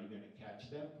 Are you going to catch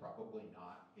them? Probably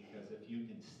not, because if you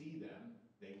can see them,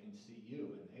 they can see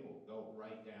you, and they will go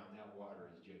right down. That water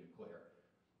is gin clear.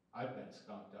 I've been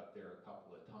skunked up there a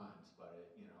couple of times, but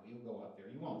you'll go up there.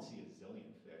 You won't see a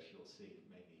zillion fish. You'll see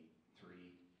maybe 3,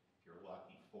 if you're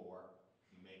lucky, 4.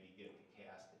 You maybe get to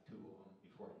cast at 2 of them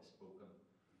before you spook them.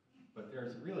 But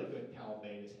there's a really good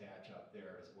Calbatis hatch up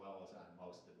there as well as on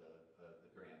most of the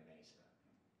Grand Mesa.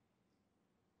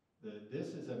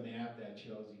 This is a map that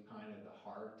shows you kind of the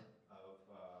heart of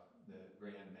the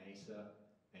Grand Mesa.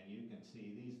 And you can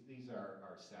see these are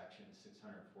sections,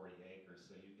 640 acres,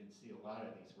 so you can see a lot of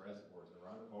these reservoirs are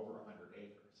over 100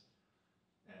 acres.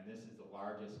 And this is the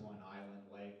largest one, Island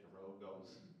Lake. The road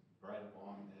goes right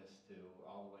along this to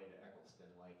all the way to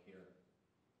Eccleston Lake here.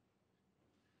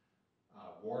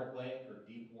 Ward Lake, or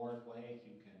Deep Ward Lake,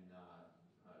 you can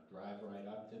drive right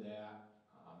up to that.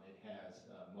 It has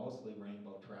mostly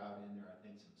rainbow trout in there, I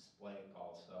think some splake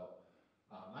also.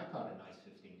 I caught a nice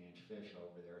 15-inch fish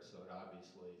over there, so it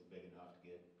obviously is big enough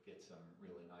to get some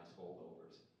really nice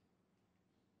holdovers.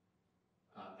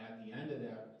 At the end of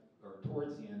that, or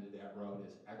towards the end of that road,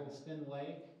 is Eccleston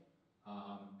Lake.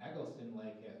 Eccleston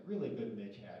Lake has really good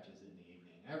midge hatches in the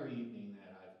evening. Every evening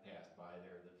that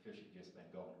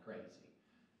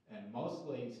And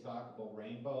mostly stockable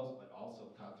rainbows, but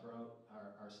also cutthroat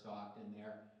are stocked in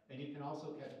there. And you can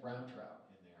also catch brown trout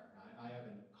in there. I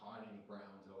haven't caught any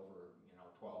browns over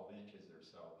 12 inches or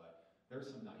so, but there's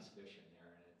some nice fish in there,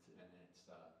 and it's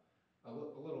a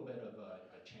little bit of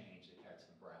a change to catch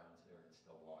some browns there in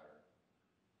still water.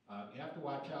 You have to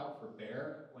watch out for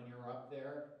bear when you're up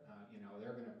there.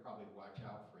 They're going to probably watch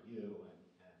out for you,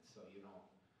 and so you don't.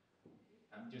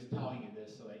 I'm just telling you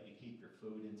this so that you keep your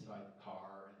food inside the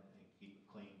car and keep a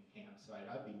clean campsite.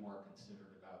 I'd be more concerned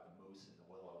about the moose and the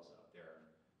willows up there and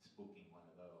spooking one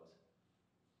of those.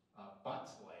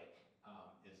 Butts Lake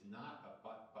is not a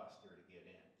butt buster to get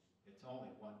in. It's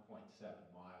only 1.7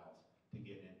 miles to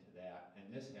get into that, and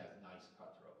this has nice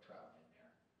cutthroat trout in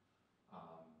there.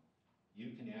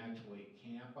 You can actually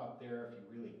camp up there if you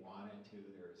really wanted to.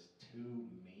 There's 2,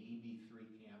 maybe 3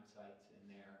 campsites in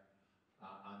there.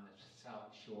 On the south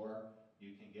shore,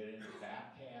 you can get in a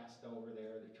backcast over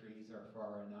there. The trees are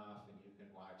far enough, and you can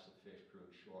watch the fish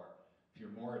cruise shore. If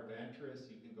you're more adventurous,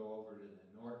 you can go over to the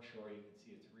north shore. You can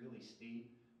see it's really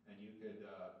steep, and you could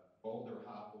boulder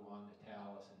hop along the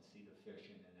talus and see the fish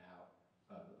in and out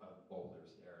of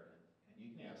boulders there. And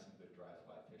you can have some good dry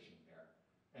fly fishing there.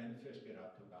 And the fish get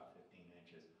up to about 15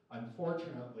 inches.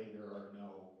 Unfortunately, there are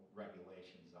no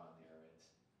regulations on there. It's,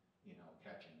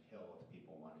 catch and kill if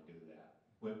people want to do that,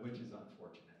 which is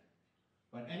unfortunate.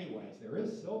 But anyways, there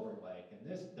is Silver Lake, and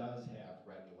this does have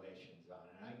regulations on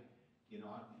it.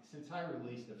 Since I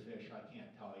released a fish, I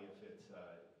can't tell you if it's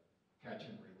catch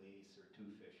and release or 2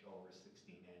 fish over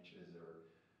 16 inches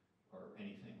or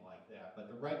anything like that. But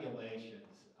the regulations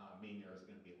mean there's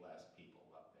going to be less people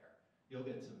up there. You'll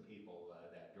get some people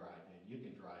that drive in. You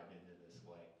can drive into this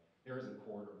lake. There's a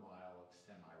 1/4 mile of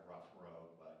semi-rough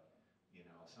road, but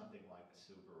something like a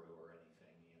Subaru or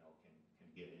anything,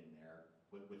 can get in there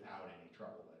without any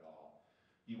trouble at all.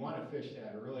 You want to fish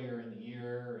that earlier in the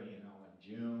year, in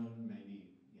June, maybe,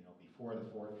 before the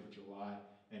 4th of July,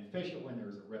 and fish it when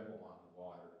there's a ripple on the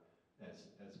water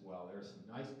as well. There's some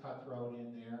nice cutthroat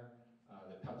in there.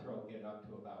 The cutthroat get up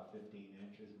to about 15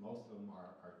 inches. Most of them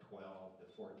are 12 to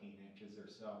 14 inches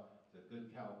or so. There's a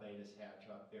good Calvados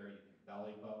hatch up there. You can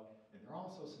belly boat, and there are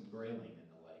also some grayling in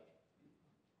the lake.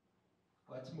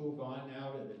 Let's move on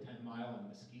now to the 10-mile and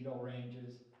Mosquito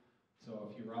ranges.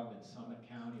 So if you're up in Summit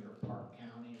County or Park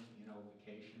County,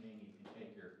 vacationing, you can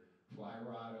take your fly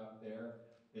rod up there.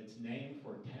 It's named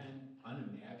for 10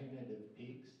 unimaginative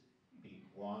peaks.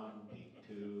 Peak 1, peak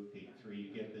 2, peak 3.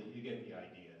 You get the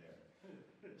idea there.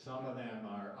 Some of them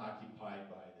are occupied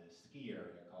by the ski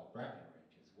area called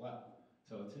Breckenridge as well.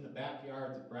 So it's in the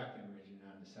backyards of Breckenridge and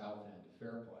on the south end of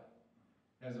Fairplay.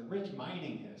 It has a rich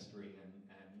mining history, and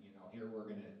here we're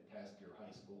going to test your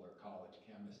high school or college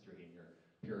chemistry and your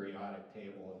periodic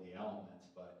table of the elements,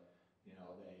 but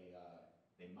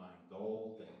they mine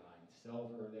gold, they mine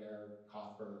silver there,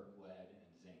 copper, lead, and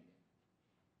zinc.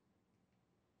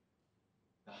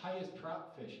 The highest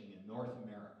trout fishing in North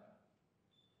America.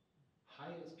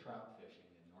 Highest trout fishing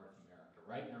in North America,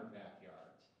 right in our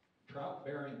backyards.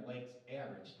 Trout-bearing lakes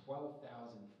average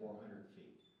 12,400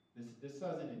 feet. This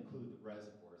doesn't include the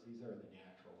reservoirs. These are the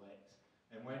natural lakes.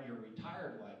 And when you're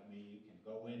retired like me, you can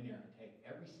go in there and take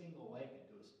every single lake and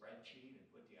do a spreadsheet and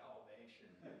put the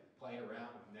elevation and play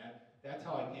around with that. That's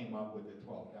how I came up with the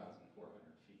 12,400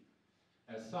 feet.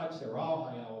 As such, they're all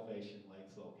high elevation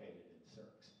lakes located in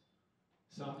cirques.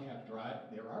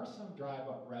 There are some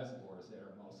drive-up reservoirs that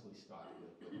are mostly stocked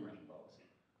with rainbows.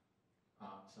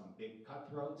 Some big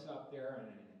cutthroats up there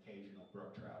and an occasional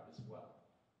brook trout as well.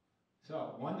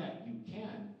 So one that you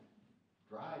can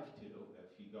drive to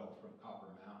if you go from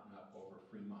Copper Mountain up over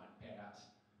Fremont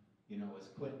Pass, is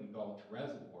Clinton Gulch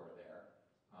Reservoir there.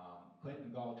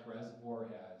 Clinton Gulch Reservoir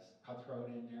has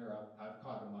cutthroat in there. I've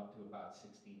caught them up to about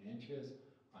 16 inches.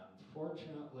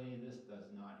 Unfortunately, this does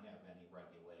not have any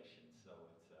regulations, so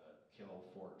it's a kill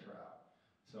for trout.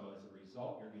 So as a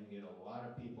result, you're going to get a lot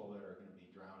of people that are going to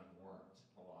be drowning worms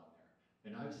along there.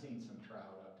 And I've seen some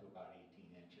trout up to about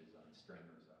 18 inches on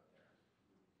stringers up there.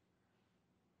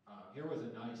 Here was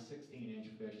a nice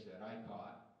 16-inch fish that I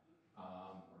caught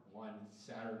one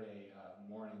Saturday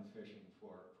morning fishing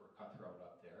for cutthroat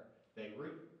up there. They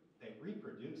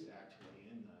reproduce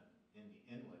actually in the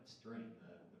inlet stream.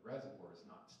 The reservoir is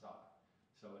not stocked,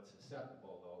 so it's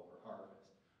susceptible to over-harvest.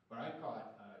 But I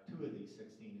caught 2 of these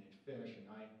 16-inch fish, and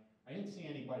I didn't see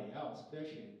anybody else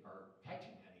fishing or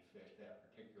catching any fish that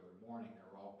particular morning. They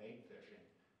were all bait fishing,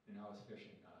 and I was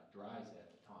fishing dries at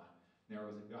the time. And there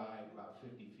was a guy about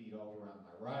 50 feet over on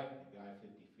my right, and a guy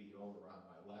 50 feet over on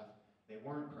my left. They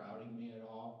weren't crowding me at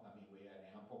all. I mean, we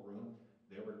had ample room.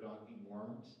 They were dunking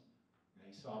worms. They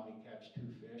they saw me catch 2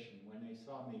 fish, and when they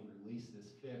saw me release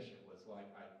this fish, it was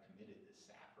like I committed this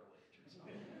sacrilege or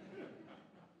something.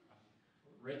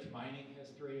 Rich mining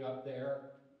history up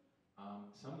there.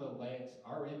 Some of the lakes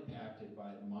are impacted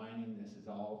by the mining. This is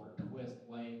all over Twist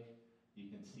Lake. You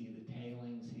can see the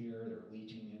tailings here. They're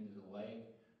leaching into the lake.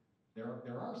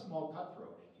 There are small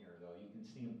cutthroat in here, though. You can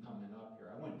see them coming up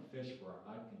here. I wouldn't fish for them.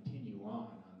 I'd continue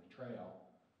on the trail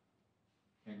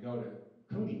and go to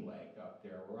Cooney Lake up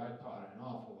there, where I caught an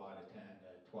awful lot of 10 to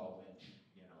 12-inch,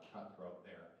 cutthroat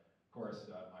there. Of course,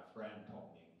 my friend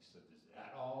told me, he said, "Is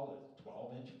that all? Is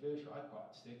 12-inch fish?" I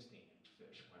caught 16-inch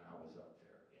fish when I was up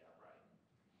there. Yeah, right.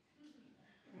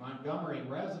 Montgomery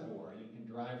Reservoir, you can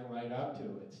drive right up to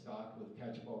it, stocked with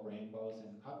catchable rainbows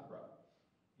and cutthroat.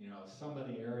 Some of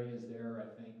the areas there, I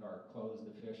think, are closed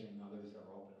to fishing. Others are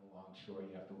open along shore.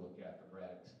 You have to look at the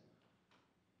regs.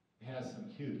 It has some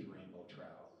huge rainbow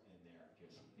trout in there.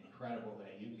 Just incredible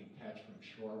that you can catch from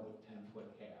shore with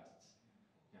 10-foot casts.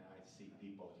 And I see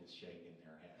people just shaking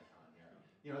their head on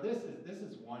there. This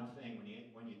is one thing,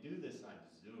 when you do this on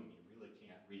Zoom, you really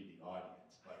can't read the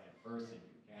audience, but in person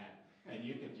you can. And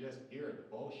you can just hear the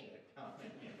bullshit coming.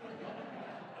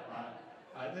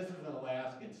 This is an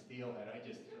Alaskan steelhead. I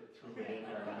just threw it in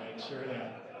there to make sure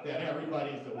that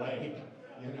everybody's awake.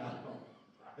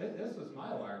 This was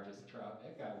my largest trout.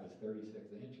 That guy was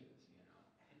 36 inches.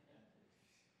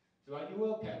 So you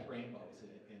will catch rainbows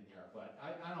in there, but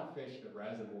I don't fish the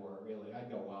reservoir really. I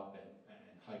go up and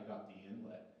hike up the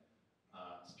inlet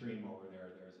stream over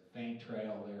there. There's a faint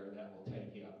trail there that will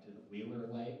take you up to the Wheeler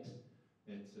Lakes.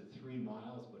 It's 3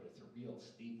 miles, but it's a real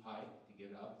steep hike to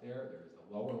get up there. There's the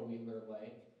lower Wheeler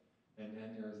Lake, and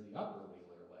then there's the upper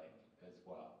Wheeler Lake as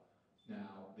well.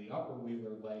 Now, the upper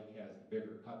Wheeler Lake has the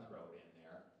bigger cutthroat in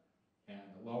there, and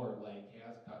the lower lake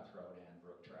has cutthroat and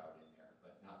brook trout in there,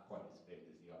 but not quite as big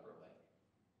as the upper lake.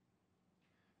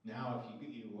 Now, if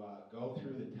you go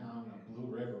through the town of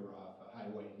Blue River off of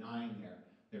Highway 9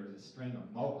 there's a string of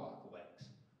Mohawk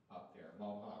lakes up there,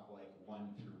 Mohawk Lake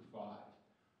 1 through 5.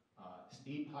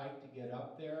 Steep hike to get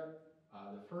up there.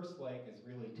 The first lake is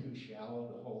really too shallow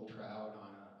to hold trout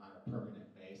on a permanent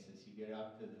basis. You get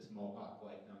up to this Mohawk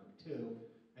Lake number 2,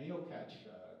 and you'll catch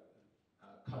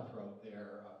cutthroat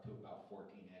there up to about 14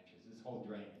 inches. This whole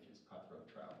drainage is cutthroat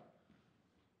trout.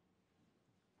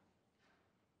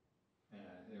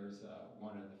 And there's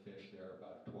one of the fish there,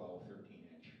 about a 12,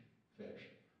 13-inch fish.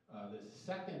 The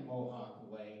second Mohawk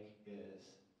Lake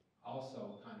is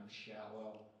also kind of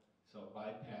shallow, so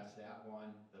bypass that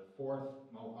one. The fourth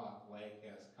Mohawk Lake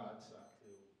has cuts up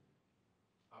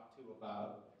to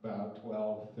about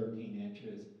 12, 13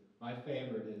 inches. My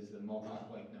favorite is the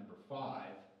Mohawk Lake number 5.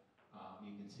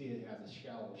 You can see it has a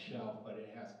shallow shelf, but it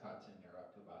has cuts in there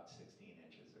up to about 16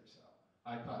 inches or so.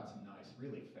 I caught some nice,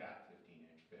 really fat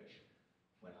 15-inch fish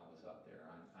when I was up there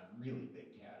on really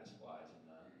big caddisflies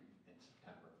in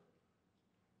September.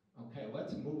 Okay,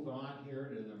 let's move on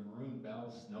here to the Maroon Bell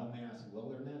Snowmass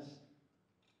Wilderness.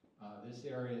 This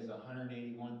area is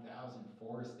 181,000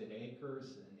 forested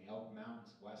acres in the Elk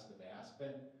Mountains west of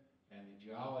Aspen, and the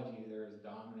geology there is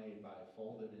dominated by a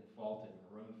folded and faulted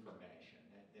maroon formation.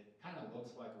 It kind of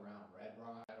looks like around Red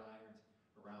Rock irons,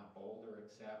 around Boulder,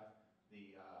 except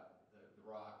the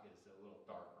rock is a little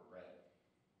darker red.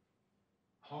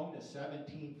 Home to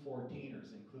 17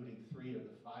 14ers, including 3 of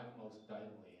the 5 most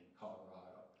deadly in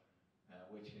Colorado,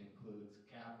 which includes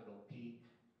Capitol Peak,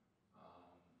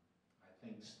 I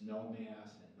think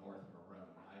Snowmass, and North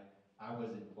Maroon. I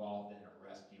was involved in a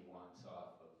rescue once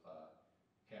off of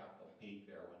Capitol Peak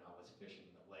there when I was fishing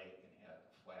the lake and had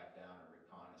to flag down a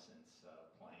reconnaissance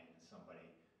plane, and somebody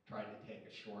tried to take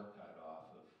a shortcut off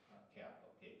of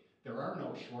Capitol Peak. There are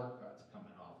no shortcuts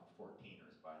coming off of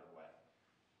 14ers, by the way.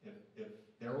 If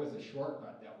there was a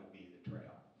shortcut, that would be the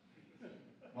trail.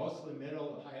 Mostly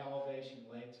middle to high elevation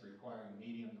lakes requiring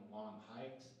medium to long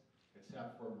hikes,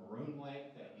 except for Maroon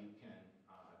Lake that you can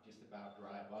just about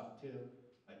drive up to.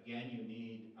 Again, you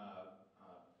need a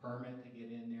permit to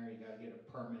get in there. You got to get a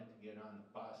permit to get on the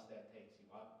bus that takes you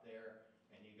up there,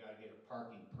 and you got to get a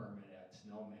parking permit at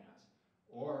Snowmass.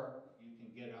 Or you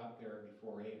can get up there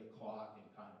before 8 o'clock and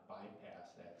kind of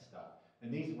bypass that stuff.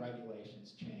 And these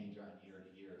regulations change on year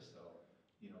to year, so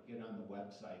get on the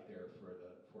website there for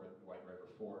the White River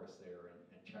Forest there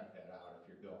and check that out if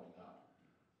you're going up.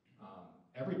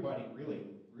 Everybody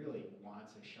really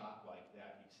wants a shot like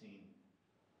that. You've seen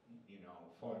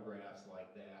photographs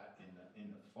like that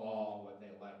in the fall. What they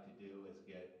like to do is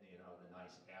get the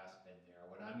nice aspen there.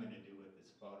 What I'm going to do with this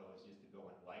photo is just to go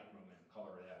in Lightroom and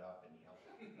color that up in yellow.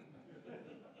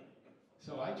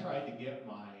 So I tried to get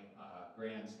my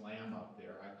Grand Slam up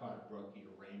there. I caught a brookie,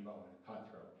 a rainbow, and a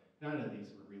cutthroat. None of these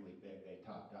were really big. They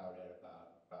topped out at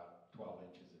about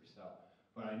 12 inches or so.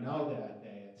 But I know that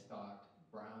they had stocked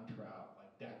brown trout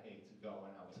like decades ago,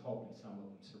 and I was hoping some of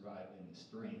them survived in the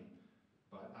stream.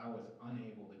 But I was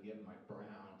unable to get my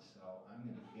brown, so I'm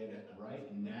going to get it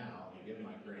right now and get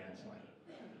my grand slam.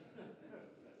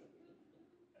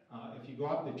 If you go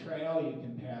up the trail, you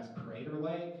can pass Crater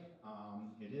Lake.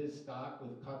 It is stocked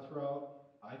with cutthroat.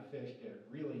 I fished it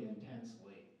really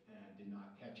intensely and did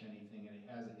not catch anything, and it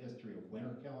has a history of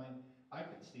winter killing. I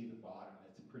could see the bottom.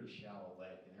 It's a pretty shallow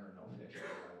lake, and there are no fish in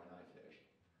there when I fished,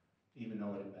 even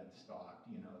though it had been stocked,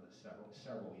 you know, the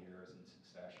several years in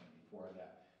succession before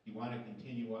that. You want to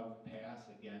continue up the pass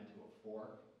again to a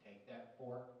fork. Take that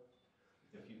fork.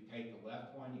 If you take the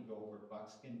left one, you go over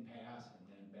Buckskin Pass and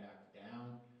then back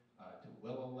down to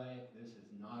Willow Lake. This is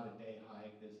not a day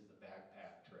hike. This is a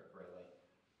backpack trip, really.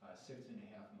 6.5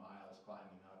 miles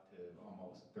climbing up to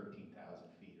almost 13,000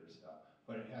 feet or so.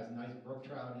 But it has nice brook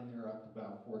trout in there up to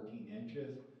about 14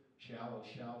 inches. Shallow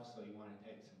shelf, so you want to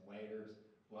take some waders.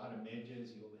 A lot of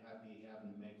midges. You'll be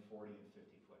having to make 40 and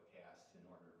 50-foot casts in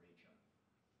order to reach them.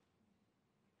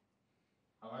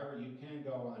 However, you can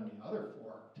go on the other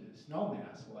fork to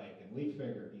Snowmass Lake, and we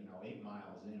figured, you know, 8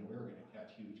 miles in, we were going to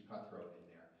catch huge cutthroat in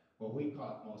there. Well, we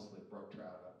caught mostly brook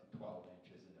trout up to 12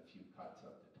 inches and a few cuts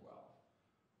up to 12.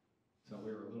 So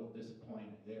we were a little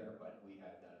disappointed there, but we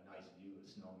had a nice view of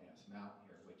Snowmass Mountain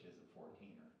here, which is a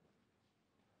 14er.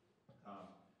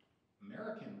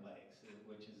 American Lakes,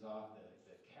 which is off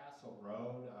the Castle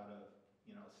Road out of,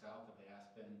 you know, south of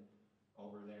Aspen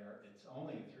over there. It's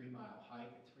only a 3-mile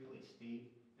hike. It's really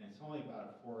steep, and it's only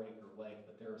about a 4-acre lake,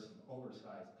 but there is some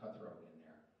oversized cutthroat in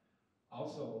there.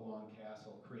 Also along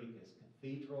Castle Creek is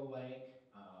Cathedral Lake.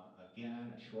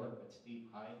 Again, a short but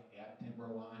steep hike at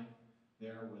timberline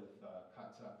there with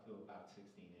cuts up to about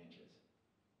 16 inches.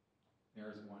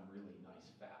 There's one really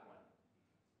nice fat one.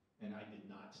 And I did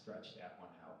not stretch that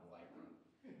one out in Lightroom.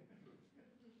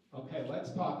 Okay,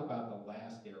 let's talk about the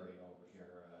last area over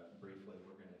here briefly.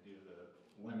 We're going to do the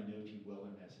Weminuche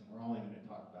Wilderness, and we're only going to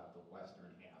talk about the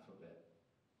western half of it.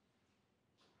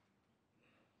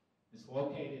 It's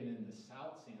located in the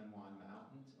South San Juan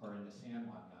Mountains, or in the San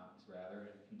Juan Mountains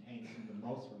rather. It contains some of the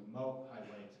most remote high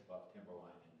lakes above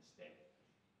timberline in the state.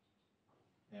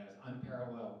 It has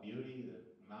unparalleled beauty. The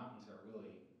mountains are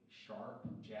really sharp,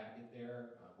 jagged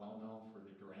there, well known for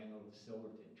the Durango to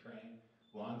Silverton train.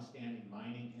 Long-standing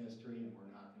mining history, and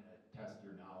we're not going to test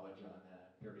your knowledge on the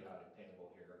periodic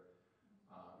table here.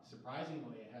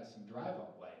 Surprisingly, it has some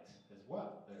drive-up lakes as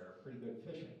well that are pretty good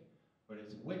fishing. But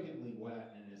it's wickedly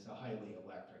wet, and it's a highly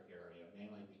electric area,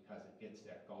 mainly because it gets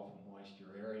that Gulf of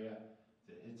Moisture area.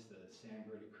 It hits the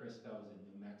Sangre de Cristos in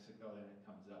New Mexico, then it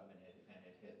comes up and it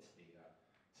hits the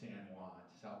San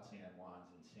Juans, South San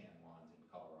Juans and San Juans in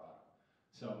Colorado.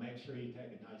 So make sure you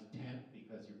take a nice tent,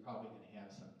 because you're probably going to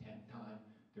have some tent time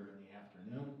during the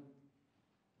afternoon.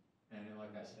 And then,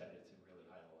 like I said, it's a really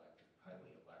highly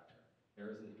electric.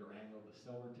 There's the Durango to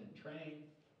Silverton train.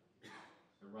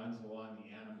 It runs along the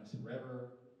Animas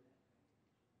River.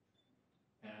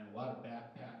 And a lot of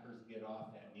backpackers get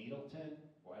off at Needleton.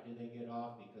 Why do they get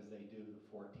off? Because they do the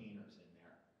 14ers in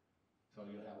there. So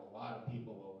you'll have a lot of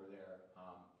people over there.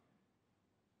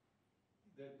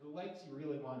 The lakes you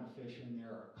really want to fish in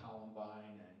there are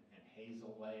Columbine and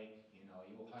Hazel Lake. You know,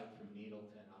 you'll hike from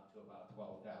Needleton up to about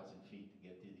 12,000 feet to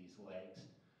get to these lakes.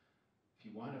 If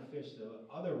you want to fish the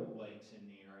other lakes in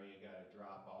the area, you got to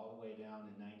drop all the way down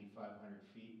to 9,500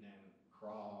 feet and then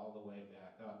crawl all the way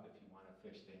back up if you want to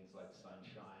fish things like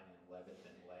Sunshine and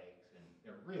Leviathan Lakes. And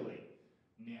they're really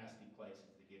nasty places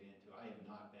to get into. I have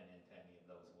not been into any of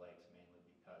those lakes, mainly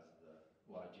because of the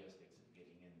logistics of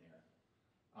getting in there.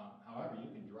 However,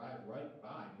 you can drive right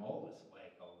by Molus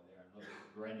Lake over there and look at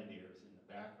the grenadiers in the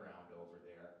background over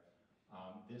there.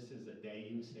 This is a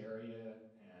day-use area,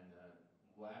 and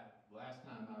last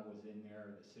time I was in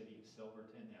there, the city of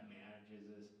Silverton that manages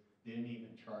this didn't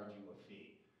even charge you a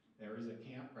fee. There is a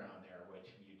campground there,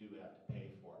 which you do have to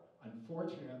pay for.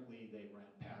 Unfortunately, they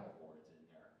rent paddle boards in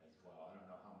there as well. I don't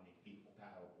know how many people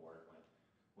paddleboard.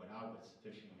 When I was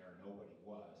fishing there, nobody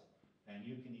was. And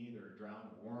you can either drown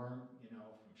a worm, you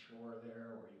know, from shore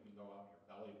there, or you can go out in your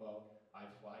belly boat. I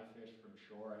fly fished from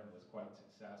shore and was quite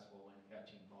successful in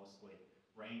catching mostly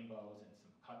rainbows and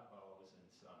some cutbows and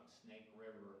some Snake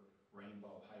River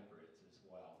rainbow hybrids as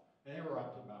well. And they were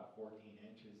up to about 14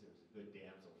 inches. There was a good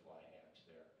damselfly hatch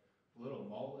there. Little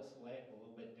Molus Lake, a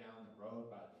little bit down the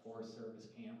road by the Forest Service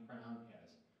campground,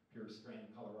 has pure strain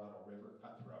Colorado River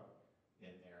cutthroat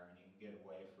in there, and you can get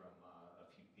away from a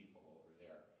few people over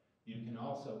there. You can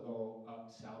also go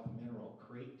up South Mineral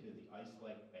Creek to the Ice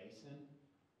Lake Basin.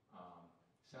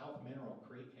 South Mineral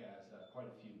Creek has quite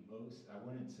a few moose. I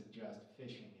wouldn't suggest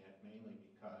fishing it, mainly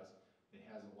because it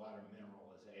has a lot of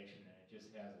mineralization and it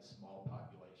just has a small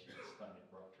population of stunted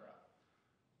brook trout.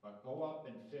 But go up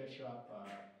and fish up,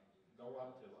 go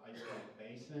up to Ice Lake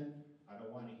Basin. I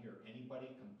don't want to hear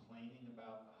anybody complaining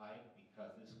about the hike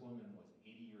because this woman was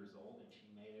 80 years old and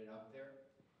she made it up there.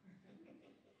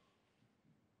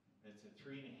 It's a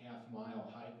 3.5-mile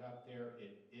hike up there.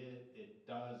 It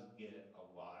does get a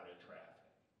lot of traffic.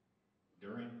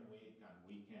 During the week, on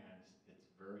weekends, it's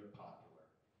very popular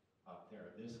up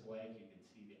there. This lake, you can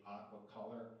see the aqua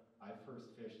color. I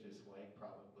first fished this lake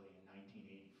probably in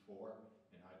 1984,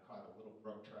 and I caught a little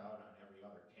brook trout on every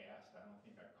other cast. I don't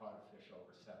think I caught a fish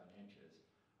over 7 inches.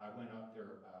 I went up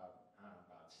there about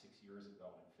 6 years ago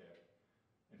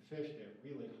and fished it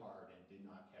really hard and did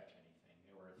not catch anything.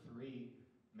 There were 3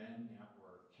 men that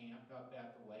were camped up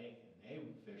at the lake, and they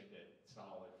fished it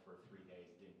solid for 3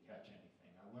 days, didn't catch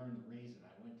anything. I learned the reason.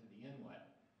 I went to the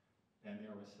inlet, and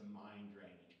there was some mine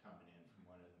drainage coming in from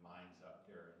one of the mines up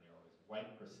there, and there was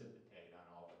white precipitate on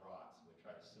all the rocks, which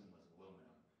I assume was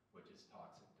aluminum, which is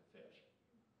toxic to fish.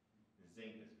 The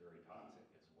zinc is very toxic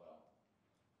as well.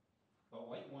 But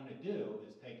what you want to do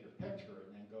is take your picture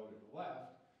and then go to the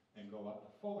left and go up to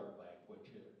Fuller Lake,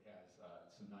 which has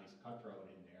some nice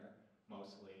cutthroat in there,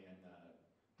 mostly in the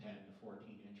 10 to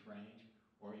 14-inch range.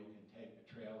 Or you can take the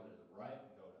trail to the right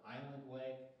and go to Island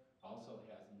Lake. Also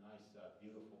has nice,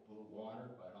 beautiful blue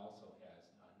water, but also has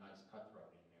nice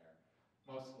cutthroat in there,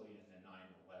 mostly in the 9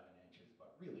 to 11 inches,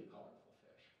 but really colorful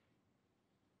fish.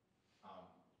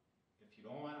 If you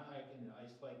don't want to hike into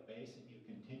Ice Lake Basin, you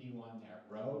continue on that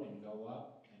road and go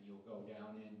up, and you'll go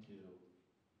down into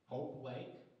Hope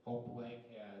Lake. Hope Lake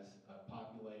has a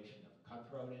population of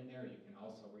cutthroat in there. You can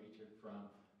also reach it from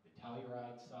the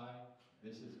Telluride side.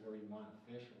 This is where you want to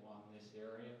fish along this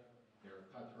area. There are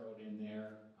cutthroat in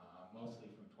there, mostly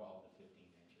from 12 to 15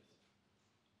 inches.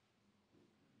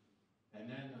 And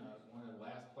then one of the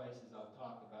last places I'll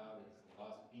talk about is the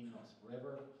Los Pinos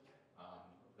River,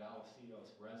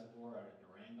 Valecitos Reservoir out of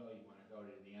Durango. You want to go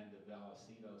to the end of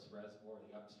Valecitos Reservoir,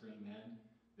 the upstream end.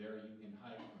 There you can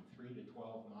hike from 3 to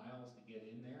 12 miles to get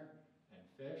in there and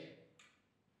fish.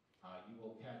 You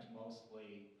will catch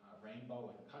mostly rainbow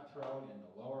and cutthroat in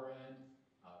the lower end,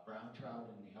 brown trout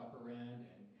in the upper end,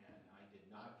 and I did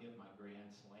not get my grand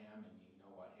slam, and you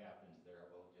know what happens there.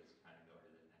 We'll just kind of go to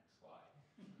the next slide.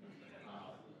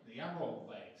 The Emerald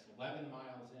Lakes, 11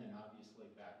 miles in, obviously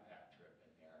backpack trip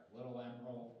in there. Little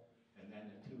Emerald, and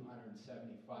then the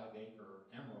 275-acre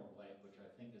Emerald Lake, which I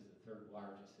think is the 3rd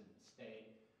largest in the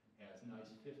state, has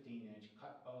nice 15-inch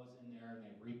cut bows in there, and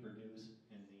they reproduce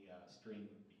in the stream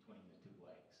between the 2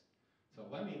 lakes. So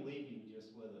let me leave you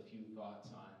just with a few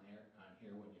thoughts on here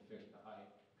when you fish the high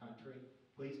country.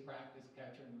 Please practice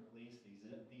catch and release.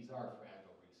 These are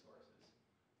fragile resources.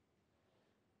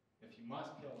 If you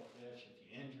must kill a fish, if you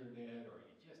injured it, or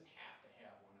you just have to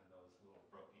have one of those little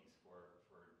brookies for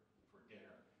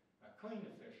dinner, clean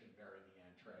the fish and bury the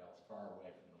entrails far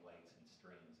away from the lakes and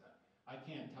streams. I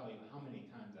can't tell you how many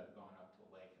times I've gone up to a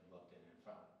lake and looked in and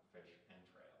found fish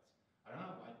entrails. I don't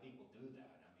know why people do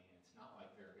that. I mean, it's not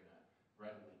like they're going to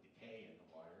readily decay in the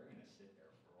water. They're going to sit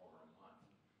there for over a month.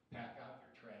 Pack out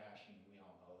your trash, and we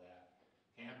all know that.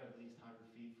 Camp at least 100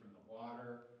 feet from the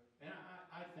water. And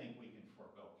I think we can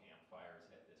forego campfires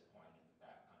at this point in the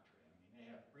backcountry. I mean, they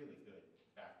have really good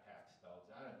backpack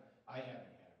stoves. I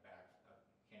haven't had a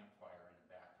campfire in the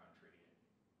backcountry in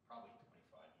probably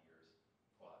 25 years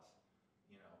plus.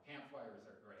 You know, campfires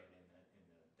are great in the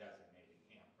designated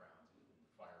campgrounds within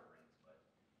the fire rings, but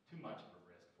too much of a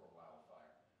risk for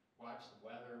wildfire. Watch the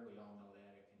weather. We all know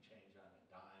that it can change on a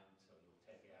dime, so you'll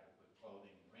take adequate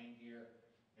clothing and rain gear.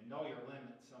 And know your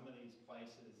limits. Some of these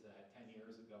places, 10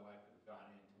 years ago, I could have gone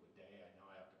into a day. I know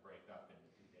I have to break up into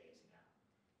 2 days now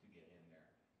to get in there.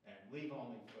 And leave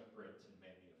only footprints and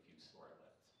maybe a few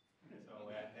sorelets. So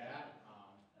at that,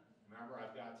 remember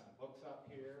I've got some books up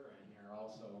here, and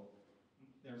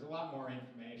there's a lot more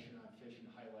information on fishing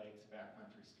high lakes,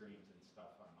 backcountry streams, and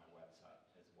stuff on my website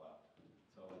as well.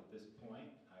 So at this point,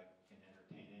 I can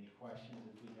entertain any questions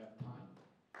if we have time.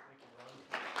 Thank you, Ron.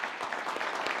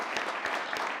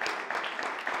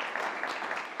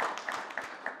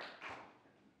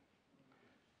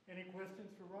 Any questions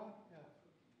for Ron? Yeah.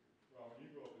 Well, when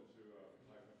you go up into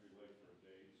high country lake for a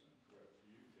day's trip,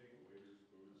 do you take waders,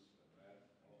 boots, and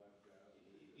all that jazz?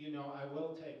 You know, I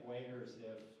will take waders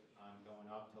if I'm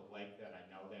going up to a lake that I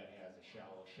know that has a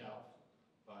shallow shelf.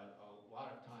 But a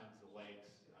lot of times the lakes,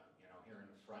 here in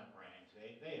the Front Range,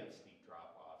 they have steep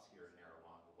drop-offs here and there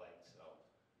along the lake. So,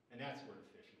 and that's where the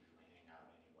fish usually hang out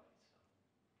anyway. So.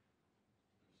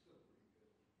 Still pretty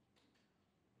good.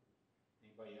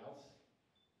 Anybody else?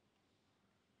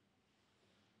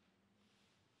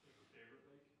 Your favorite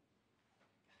lake?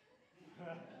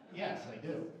 Yes, I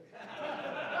do.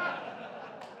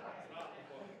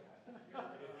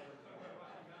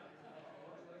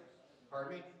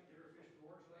 Pardon me? You ever fish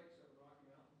Gorge Lakes up in Rocky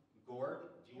Mountain?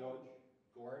 Gorge?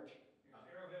 Gorge?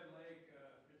 There's Arrowhead Lake,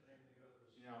 I forget the name of the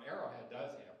others. You know, Arrowhead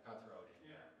does have cutthroat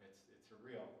in Yeah. there. It's a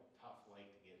real tough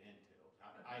lake to get into.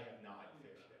 I have not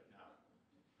fished it, no.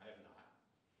 I have not.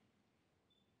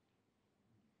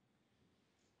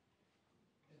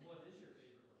 And what is your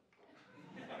favorite lake?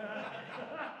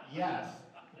 Yes.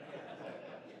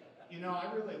 You know,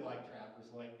 I really like Trappers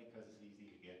Lake because it's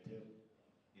easy to get to.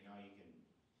 You know, you can,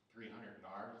 300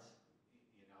 yards,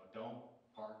 you know, don't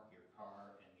park your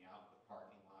car in the outlet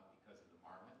parking lot because of the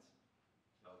marmots.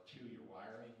 They'll chew your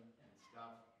wiring and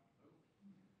stuff.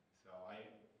 So I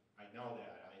know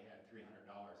that. I had $300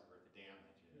 worth of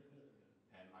damage.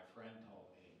 And my friend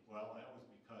told me, well, that was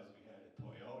because we had a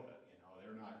Toyota. You know,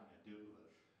 they're not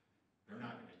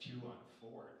going to chew on a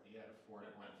Ford. He had a Ford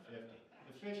 150.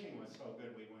 The fishing was so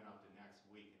good, we went up the next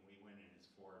week and we went in his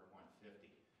Ford 150.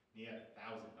 And he had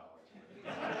 $1,000 worth of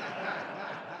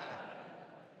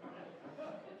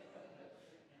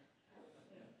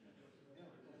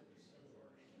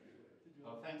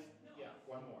Oh, thanks. Yeah,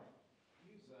 one more.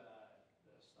 Use the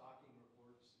stocking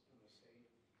reports from the state.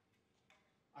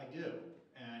 I do,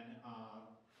 and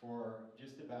for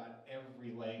just about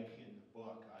every lake in the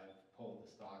book, I've pulled the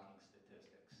stocking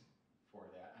statistics for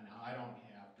that. And I don't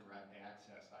have direct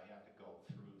access. I have to go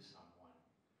through someone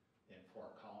in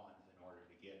Fort Collins in order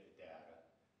to get the data.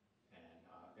 And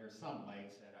there's some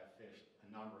lakes that I've fished a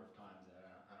number of times that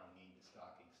I don't need the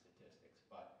stocking statistics.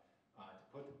 But to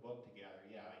put the book together,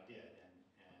 yeah, I did. And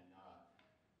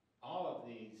all of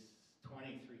these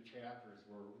 23 chapters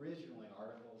were originally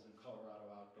articles in Colorado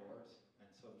Outdoors. And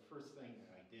so the first thing that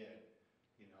I did,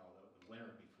 you know, the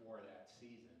winter before that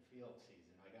season, field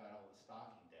season, I got all the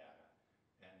stocking data.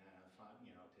 And then I found,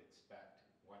 you know,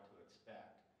 what to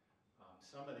expect.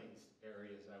 Some of these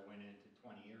areas I went into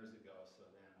 20 years ago, so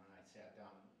then when I sat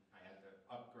down, I had to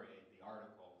upgrade the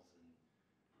articles and,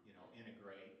 you know,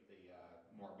 integrate the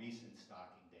more recent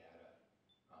stocking data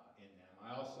in them.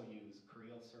 I also use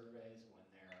creel surveys when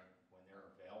they're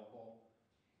available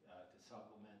to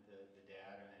supplement the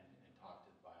data and talk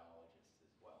to the biologists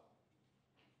as well.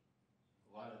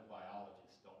 A lot of the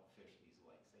biologists don't fish these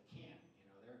lakes. They can't. You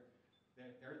know,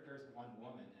 there's one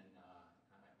woman, and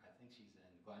I think she's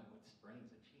in Glenwood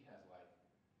Springs, and she has like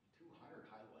 200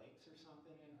 high lakes or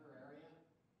something in her area.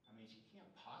 I mean, she can't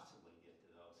possibly get to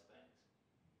those things.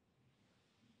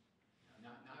 You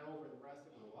know, not over the rest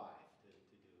of her life to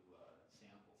do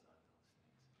samples on those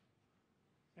things.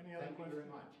 Any other Thank you questions? very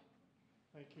much.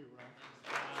 Thank you, Ron.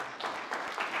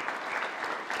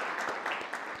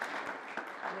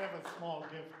 We have a small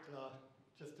gift,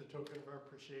 just a token of our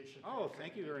appreciation. Oh,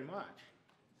 thank you very much.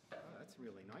 Oh, that's a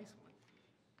really nice one.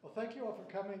 Well, thank you all for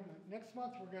coming. Next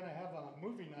month, we're going to have a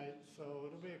movie night, so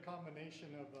it'll be a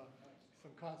combination of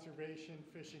some conservation,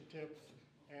 fishing tips,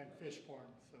 and fish porn.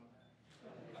 So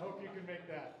I hope you can make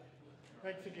that.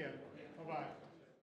 Thanks again. Bye-bye.